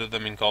and murder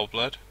them in cold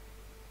blood?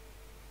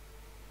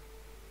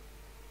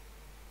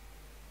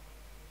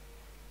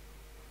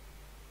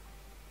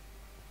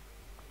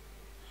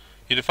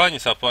 You define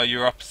yourself by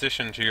your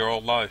opposition to your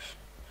old life.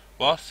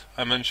 What?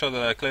 I'm unsure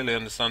that I clearly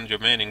understand your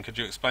meaning. Could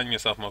you explain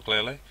yourself more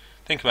clearly?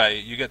 Think about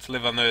it. You get to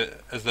live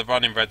as the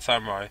running Red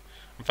Samurai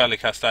and fairly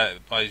cast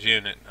out by his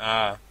unit.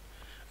 Ah.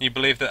 And you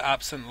believe that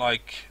absent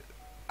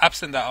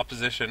Absent that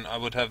opposition, I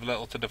would have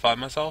little to define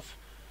myself.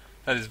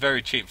 That is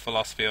very cheap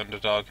philosophy,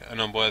 underdog,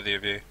 and unworthy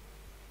of you.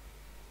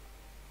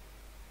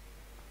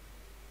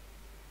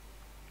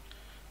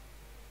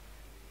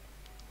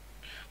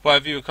 What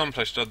have you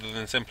accomplished other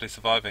than simply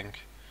surviving?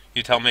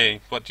 You tell me,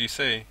 what do you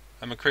see?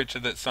 I'm a creature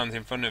that stands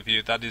in front of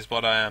you, that is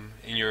what I am,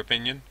 in your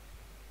opinion?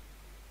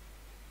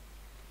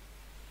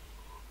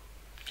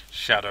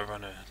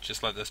 Shadowrunner,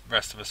 just like the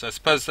rest of us. I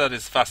suppose that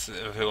is the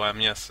facet of who I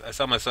am, yes. I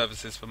sell my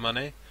services for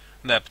money,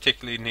 and they are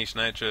particularly niche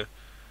nature.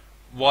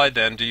 Why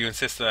then do you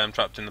insist that I am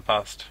trapped in the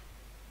past?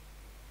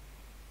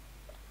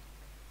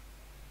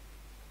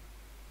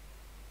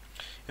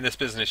 In this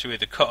business you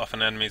either cut off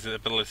an enemy's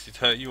ability to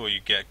hurt you or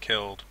you get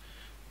killed.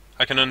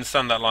 I can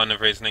understand that line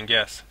of reasoning,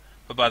 yes,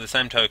 but by the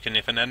same token,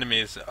 if an enemy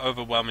is an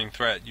overwhelming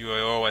threat, you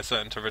are always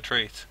certain to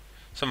retreat.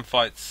 Some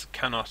fights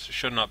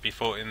should not be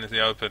fought in the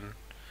open.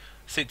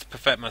 I seek to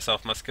perfect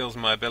myself, my skills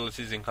and my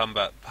abilities in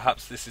combat.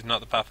 Perhaps this is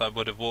not the path I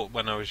would have walked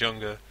when I was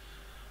younger.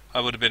 I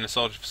would have been a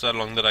soldier for so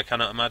long that I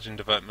cannot imagine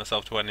devoting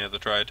myself to any other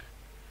trade.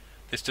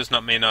 This does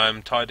not mean I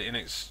am tied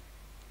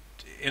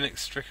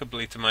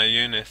inextricably to my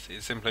unit,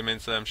 it simply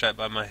means that I am shaped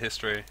by my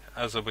history,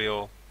 as are we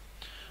all.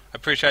 I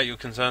appreciate your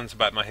concerns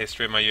about my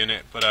history and my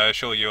unit, but I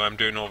assure you I am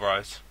doing all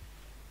right.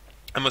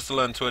 I must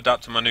learn to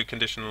adapt to my new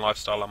condition and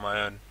lifestyle on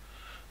my own.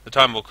 The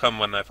time will come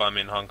when they find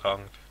me in Hong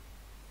Kong.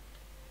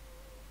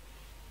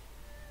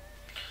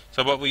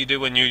 So what will you do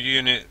when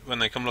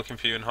they come looking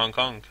for you in Hong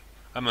Kong?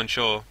 I'm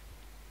unsure.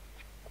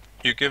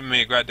 You've given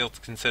me a great deal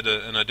to consider,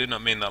 and I do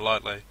not mean that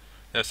lightly.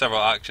 There are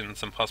several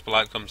actions and possible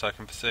outcomes I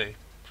can foresee.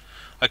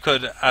 I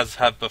could, as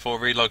have before,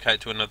 relocate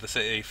to another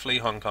city, flee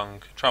Hong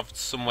Kong, travel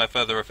somewhere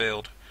further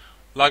afield.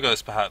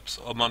 Lagos, perhaps,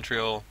 or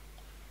Montreal.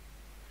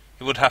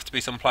 It would have to be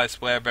some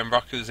place where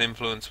Renroku's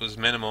influence was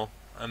minimal,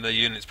 and the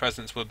unit's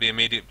presence would be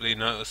immediately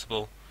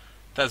noticeable.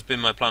 That has been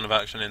my plan of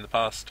action in the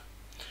past.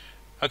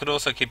 I could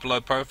also keep a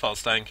low profile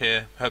staying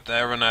here, hope they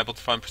are unable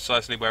to find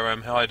precisely where I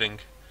am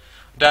hiding.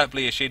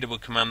 Undoubtedly Ishida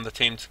would command the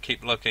team to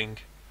keep looking.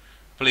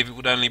 I believe it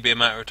would only be a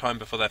matter of time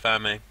before they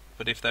found me,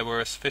 but if they were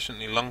a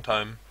sufficiently long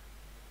time,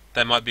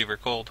 they might be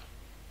recalled.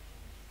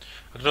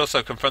 I could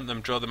also confront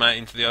them, draw them out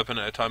into the open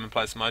at a time and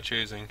place of my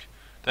choosing.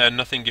 They are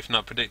nothing if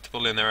not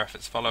predictable in their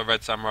efforts to follow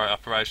Red Samurai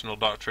operational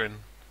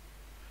doctrine.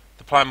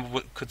 The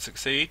plan could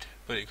succeed,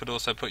 but it could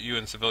also put you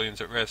and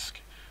civilians at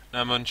risk.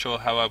 Now I'm unsure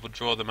how I would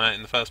draw them out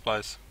in the first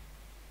place.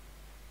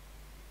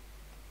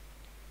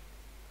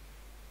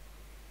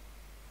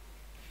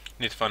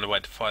 I need to find a way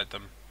to fight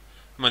them.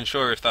 I'm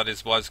unsure if that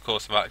is a wise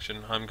course of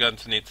action. I'm going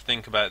to need to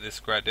think about this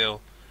a great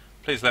deal.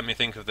 Please let me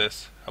think of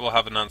this. I will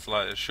have an answer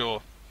later,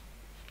 sure.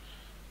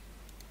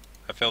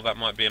 I feel that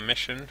might be a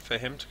mission for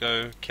him to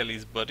go kill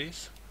his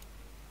buddies.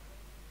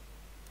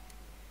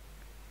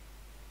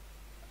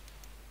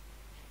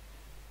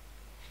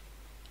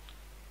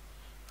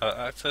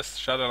 Access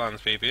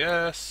Shadowlands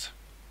BBS.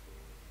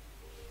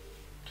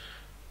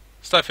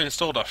 Typhoon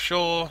installed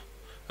offshore.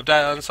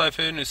 Update on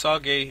Typhoon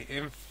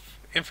Usagi.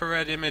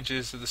 Infrared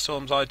images of the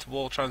storm's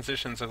eye-to-wall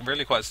transitions are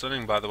really quite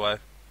stunning, by the way.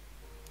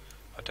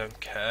 I don't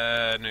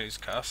care,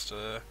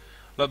 newscaster.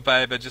 Look,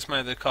 babe, I just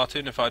made the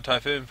cartoonified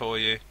Typhoon for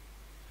you.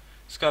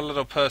 It's got a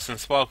little purse and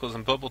sparkles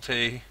and bubble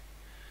tea.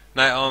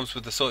 Knight arms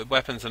with assorted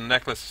weapons and a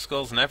necklace of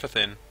skulls and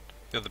everything.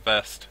 You're the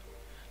best.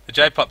 The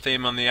J-pop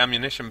theme on the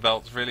ammunition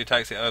belts really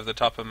takes it over the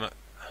top of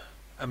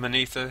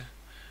Amanita.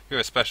 You're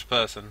a special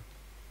person.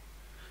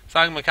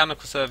 Sang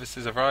Mechanical Service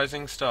is a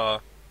rising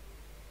star.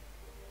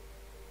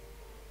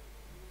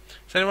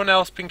 Has anyone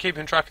else been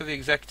keeping track of the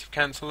Executive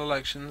Council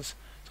elections?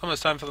 It's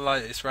almost time for the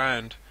latest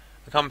round.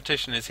 The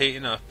competition is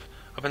heating up.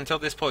 Up until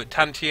this point,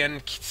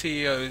 Tantien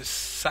CEO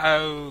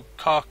Sao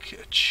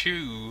Kok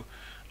Chu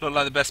looked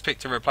like the best pick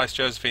to replace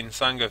Josephine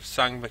Sang of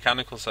Sang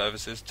Mechanical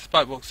Services,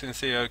 despite boxing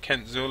CEO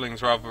Kent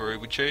Zuling's rivalry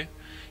with Chu. He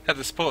had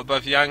the support of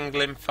both Yang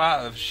Lim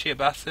Fa of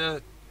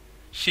Shibasa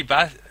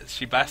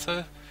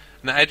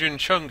and Adrian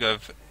Chung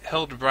of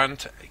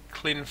Hildebrandt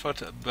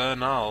Klinfoot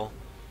Bernal.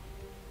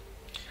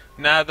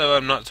 Now, though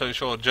I'm not so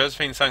sure,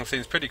 Josephine Sang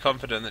seems pretty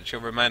confident that she'll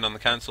remain on the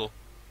council.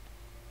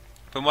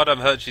 From what I've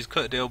heard, she's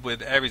cut a deal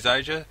with Ares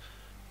Asia,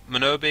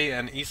 Monobi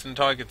and Eastern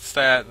Tiger to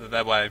stay out of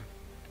their way.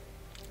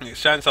 In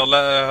exchange, I'll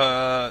let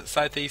her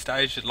Southeast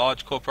Asia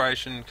large-scale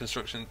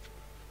construction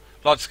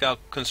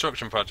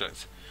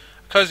projects.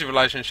 A cozy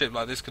relationship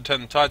like this could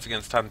turn the tides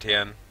against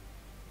Tantien.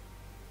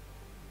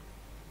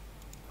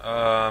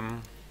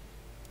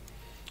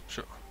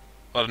 Sure.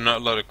 Well, not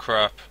a lot of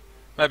crap.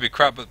 Maybe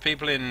crap, but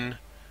people in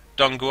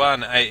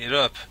Dongguan ate it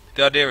up.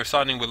 The idea of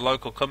signing with a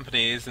local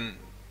company isn't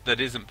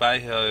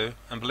Beiho,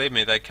 and believe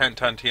me, they count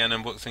Tantien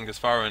and Wuxing as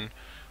foreign.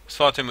 It's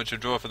far too much a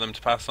draw for them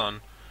to pass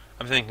on.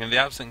 I'm thinking, in the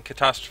absent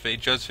catastrophe,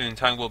 Josephine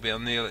Tang will be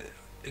on the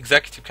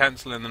Executive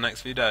Council in the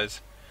next few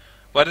days.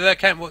 Why do they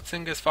count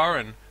Wuxing as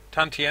foreign?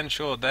 Tantien,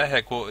 sure, they're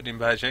headquartered in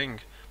Beijing,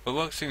 but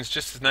Wuxing's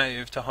just as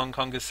native to Hong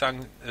Kong as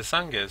Sang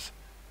is.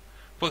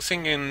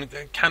 Wuxing and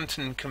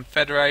Canton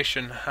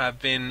Confederation have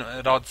been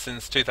at odds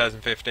since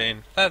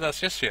 2015.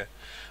 That's just you.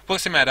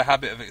 Buxi made a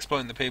habit of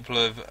exploiting the people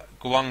of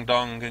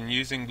Guangdong and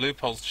using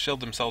loopholes to shield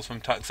themselves from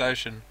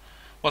taxation.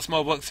 What's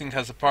more, Buxing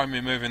has a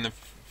primary move in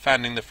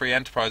founding the Free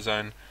Enterprise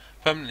Zone,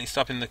 permanently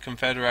stopping the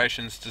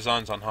Confederation's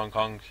designs on Hong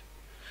Kong.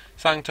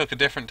 Sang took a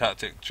different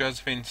tactic.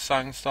 Josephine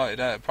Sang started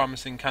out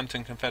promising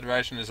Canton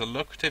Confederation as a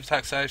lucrative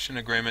taxation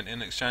agreement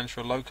in exchange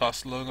for a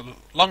low-cost,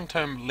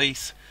 long-term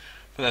lease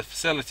for their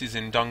facilities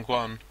in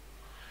Dongguan.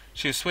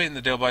 She was sweetening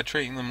the deal by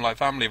treating them like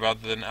family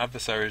rather than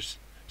adversaries.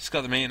 She's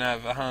got them eaten out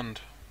of her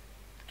hand.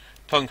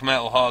 Punk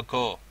metal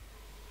hardcore.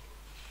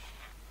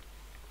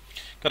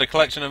 Got a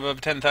collection of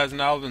over 10,000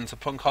 albums of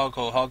punk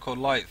hardcore, hardcore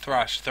light,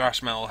 thrash,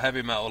 thrash metal,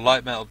 heavy metal,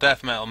 light metal,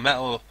 death metal,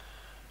 metal,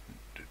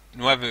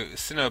 nuevo,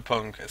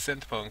 cinepunk,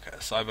 synthpunk,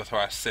 cyber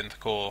thrash,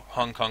 synthcore,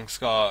 Hong Kong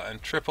ska,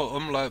 and triple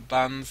umlaut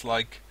bands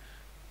like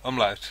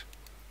Umlaut.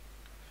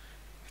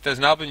 If there's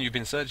an album you've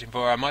been searching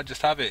for, I might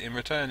just have it in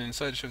return in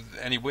search of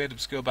any weird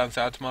obscure bands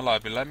out to my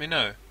library. Let me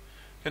know.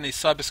 Got any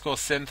cyberscore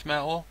synth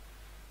metal?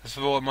 As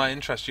for what might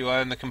interest you, I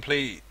own the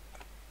complete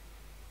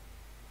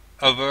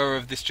over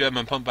of this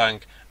German punk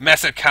band,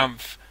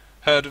 Messerkampf.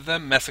 Heard of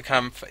them?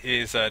 Messerkampf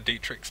is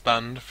Dietrich's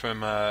band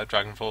from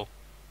Dragonfall.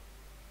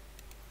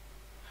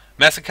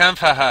 Messerkampf,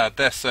 haha,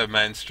 they're so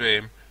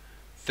mainstream.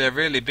 They're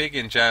really big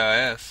in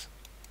JIS.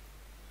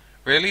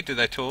 Really? Do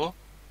they tour?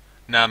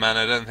 Nah man,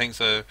 I don't think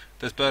so.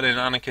 Those Berlin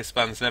anarchist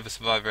bands never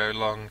survive very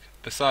long.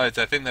 Besides,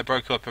 I think they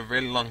broke up a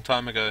really long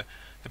time ago.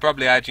 They're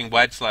probably aging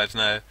wage slaves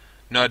now.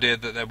 No idea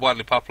that they're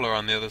widely popular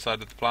on the other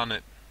side of the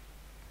planet.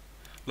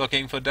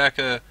 Looking for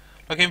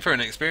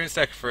an experienced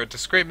decker for a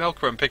discreet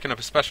milk run, picking up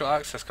a special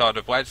access card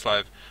of wage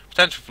slave.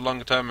 Potential for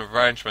longer term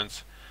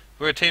arrangements.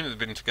 We're a team that's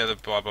been together,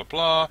 blah blah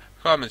blah.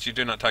 Requirements: you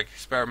do not take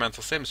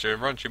experimental sims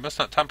during runs. You must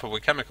not tamper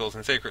with chemicals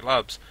in secret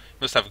labs.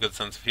 You must have a good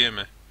sense of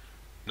humour.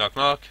 Knock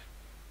knock.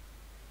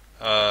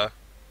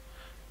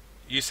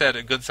 You said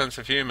a good sense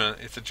of humour.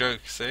 It's a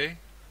joke, see?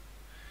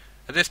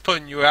 At this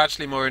point, you were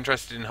actually more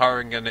interested in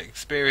hiring an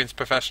experienced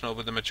professional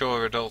with a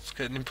mature adult's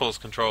impulse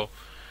control.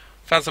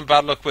 Found some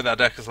bad luck with our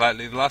deckers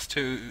lately.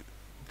 The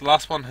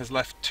last one has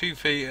left 2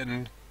 feet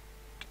and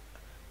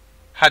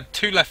had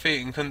 2 left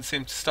feet and couldn't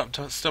seem to stop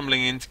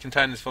stumbling into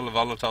containers full of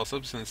volatile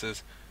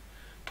substances.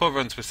 Poor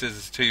runs with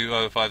scissors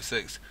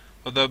 2056.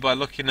 Although by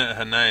looking at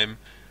her name,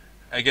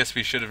 I guess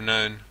we should have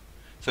known.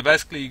 So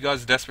basically, you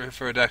guys are desperate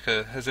for a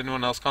decker. Has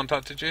anyone else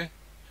contacted you?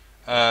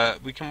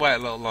 We can wait a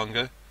little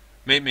longer.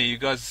 Meet me, you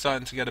guys are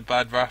starting to get a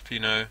bad rap, you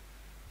know.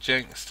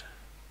 Jinxed.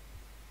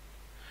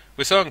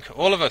 We're sunk,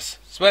 all of us.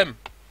 Swim!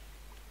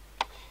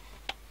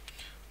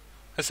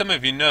 As some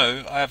of you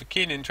know, I have a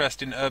keen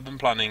interest in urban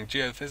planning,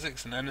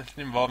 geophysics, and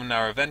anything involving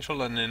our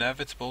eventual and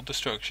inevitable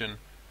destruction.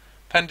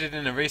 Penned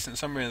in a recent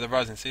summary of the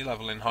rising sea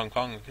level in Hong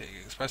Kong, it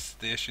expresses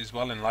the issues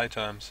well in lay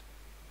terms.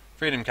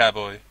 Freedom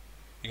Cowboy.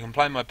 You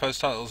complain my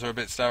post titles are a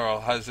bit sterile.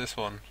 How's this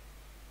one?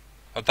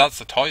 Oh, that's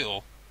the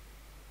title.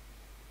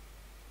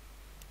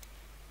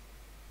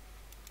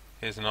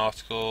 Here's an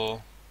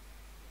article.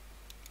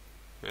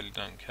 Really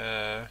don't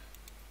care.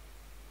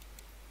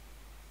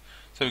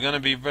 So we're going to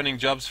be running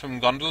jobs from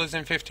gondolas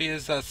in 50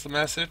 years, that's the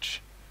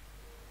message.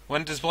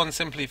 When one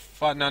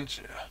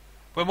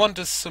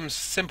does some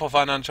simple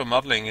financial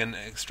modelling and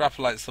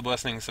extrapolates the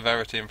worsening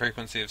severity and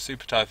frequency of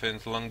super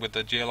typhoons along with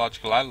the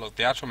geological outlook,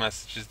 the actual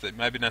message is that it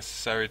may be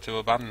necessary to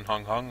abandon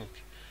Hong Kong.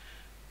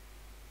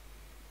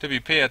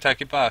 WP, I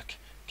take it back.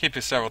 Keep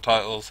your several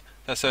titles.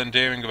 That's so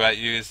endearing about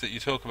you is that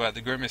you talk about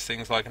the grimmest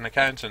things like an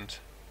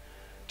accountant.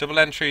 Double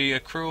entry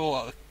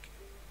accrual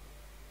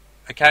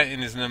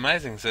accounting is an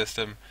amazing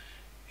system.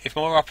 If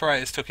more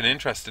operators took an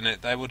interest in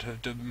it, they would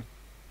have done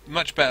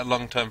much better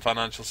long-term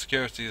financial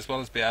security, as well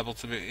as be able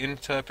to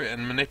interpret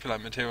and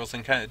manipulate materials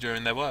encountered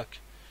during their work.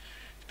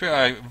 It's pretty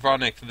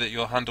ironic that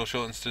your handle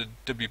shortens to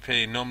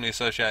WP, normally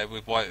associated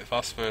with white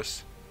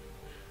phosphorus.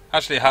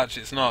 Actually, Hatch,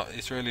 it's not.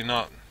 It's really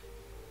not.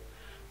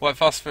 White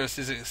phosphorus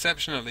is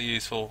exceptionally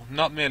useful,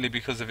 not merely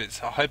because of its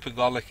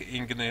hypergolic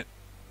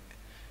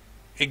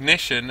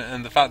ignition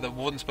and the fact that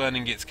once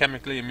burning it's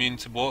chemically immune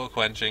to water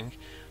quenching,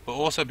 but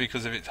also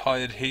because of its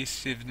high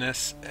adhesion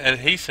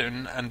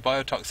and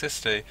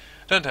biotoxicity. I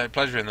don't take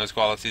pleasure in those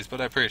qualities, but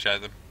I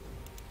appreciate them.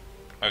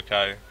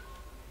 Okay.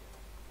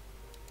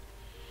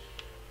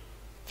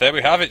 There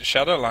we have it,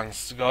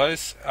 Shadowlands,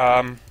 guys.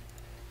 I'm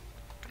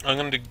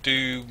going to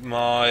do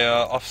my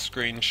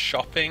off-screen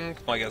shopping.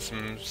 Might get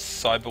some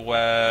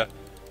cyberware.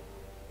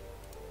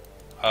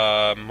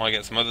 Might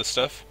get some other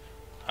stuff.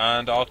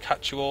 And I'll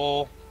catch you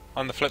all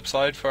on the flip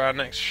side for our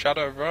next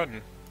Shadowrun.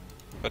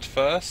 But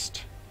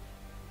first,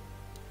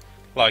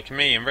 like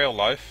me in real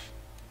life,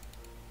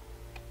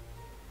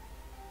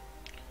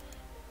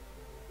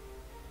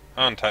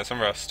 and take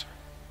some rest.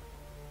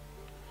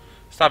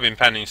 Stabbing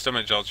pain in your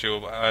stomach jolts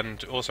you,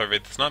 and also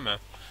read this nightmare.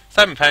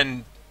 Stabbing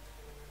pain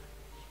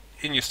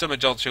in your stomach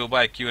jolts you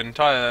awake. Your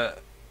entire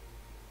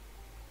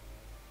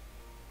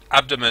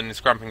abdomen is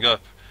cramping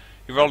up.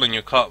 You roll in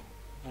your cot,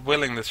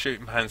 willing the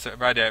shooting pains that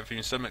radiate from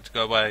your stomach to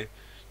go away.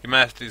 Your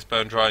mouth is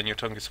bone dry and your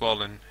tongue is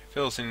swollen.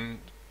 It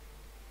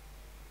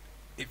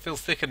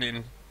feels thick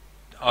and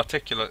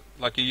articulate,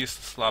 like a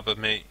useless slab of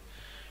meat.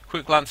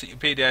 quick glance at your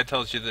PDA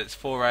tells you that it's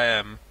 4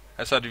 AM,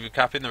 outside of your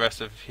cabin the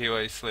rest of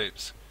Huey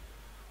sleeps.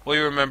 All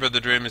you remember of the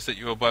dream is that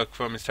you awoke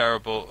from his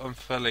terrible,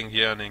 unfulfilling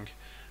yearning.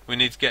 We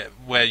need to get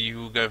where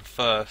you were going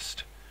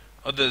first.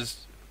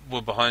 Others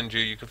were behind you.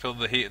 You could feel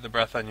the heat of the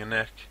breath on your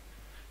neck.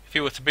 If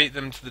you were to beat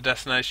them to the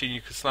destination,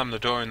 you could slam the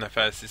door in their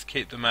faces,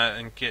 keep them out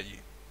and get you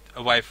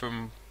away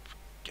from,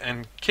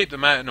 and keep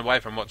them out and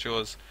away from what's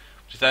yours.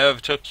 But if they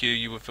overtook you,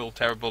 you would feel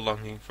terrible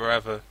longing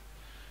forever.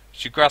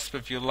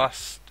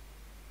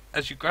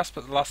 As you grasp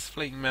at the last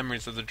fleeting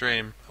memories of the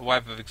dream, a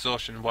wave of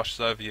exhaustion washes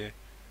over you. It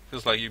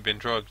feels like you've been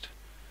drugged.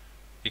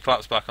 You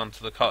collapse back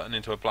onto the cot and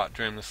into a black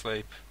dreamless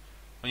sleep.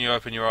 When you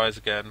open your eyes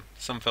again,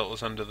 the sun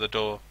filters under the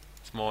door.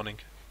 It's morning.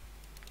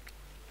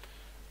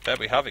 There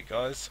we have it,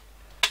 guys.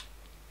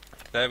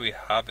 There we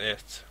have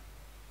it.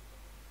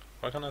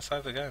 Why can't I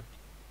save the game?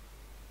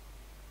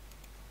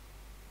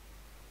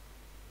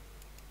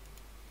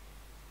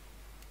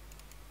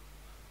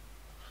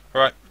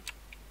 Right,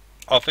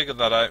 I'll figure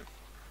that out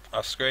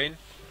off screen.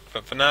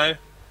 But for now,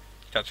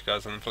 catch you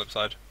guys on the flip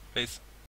side. Peace.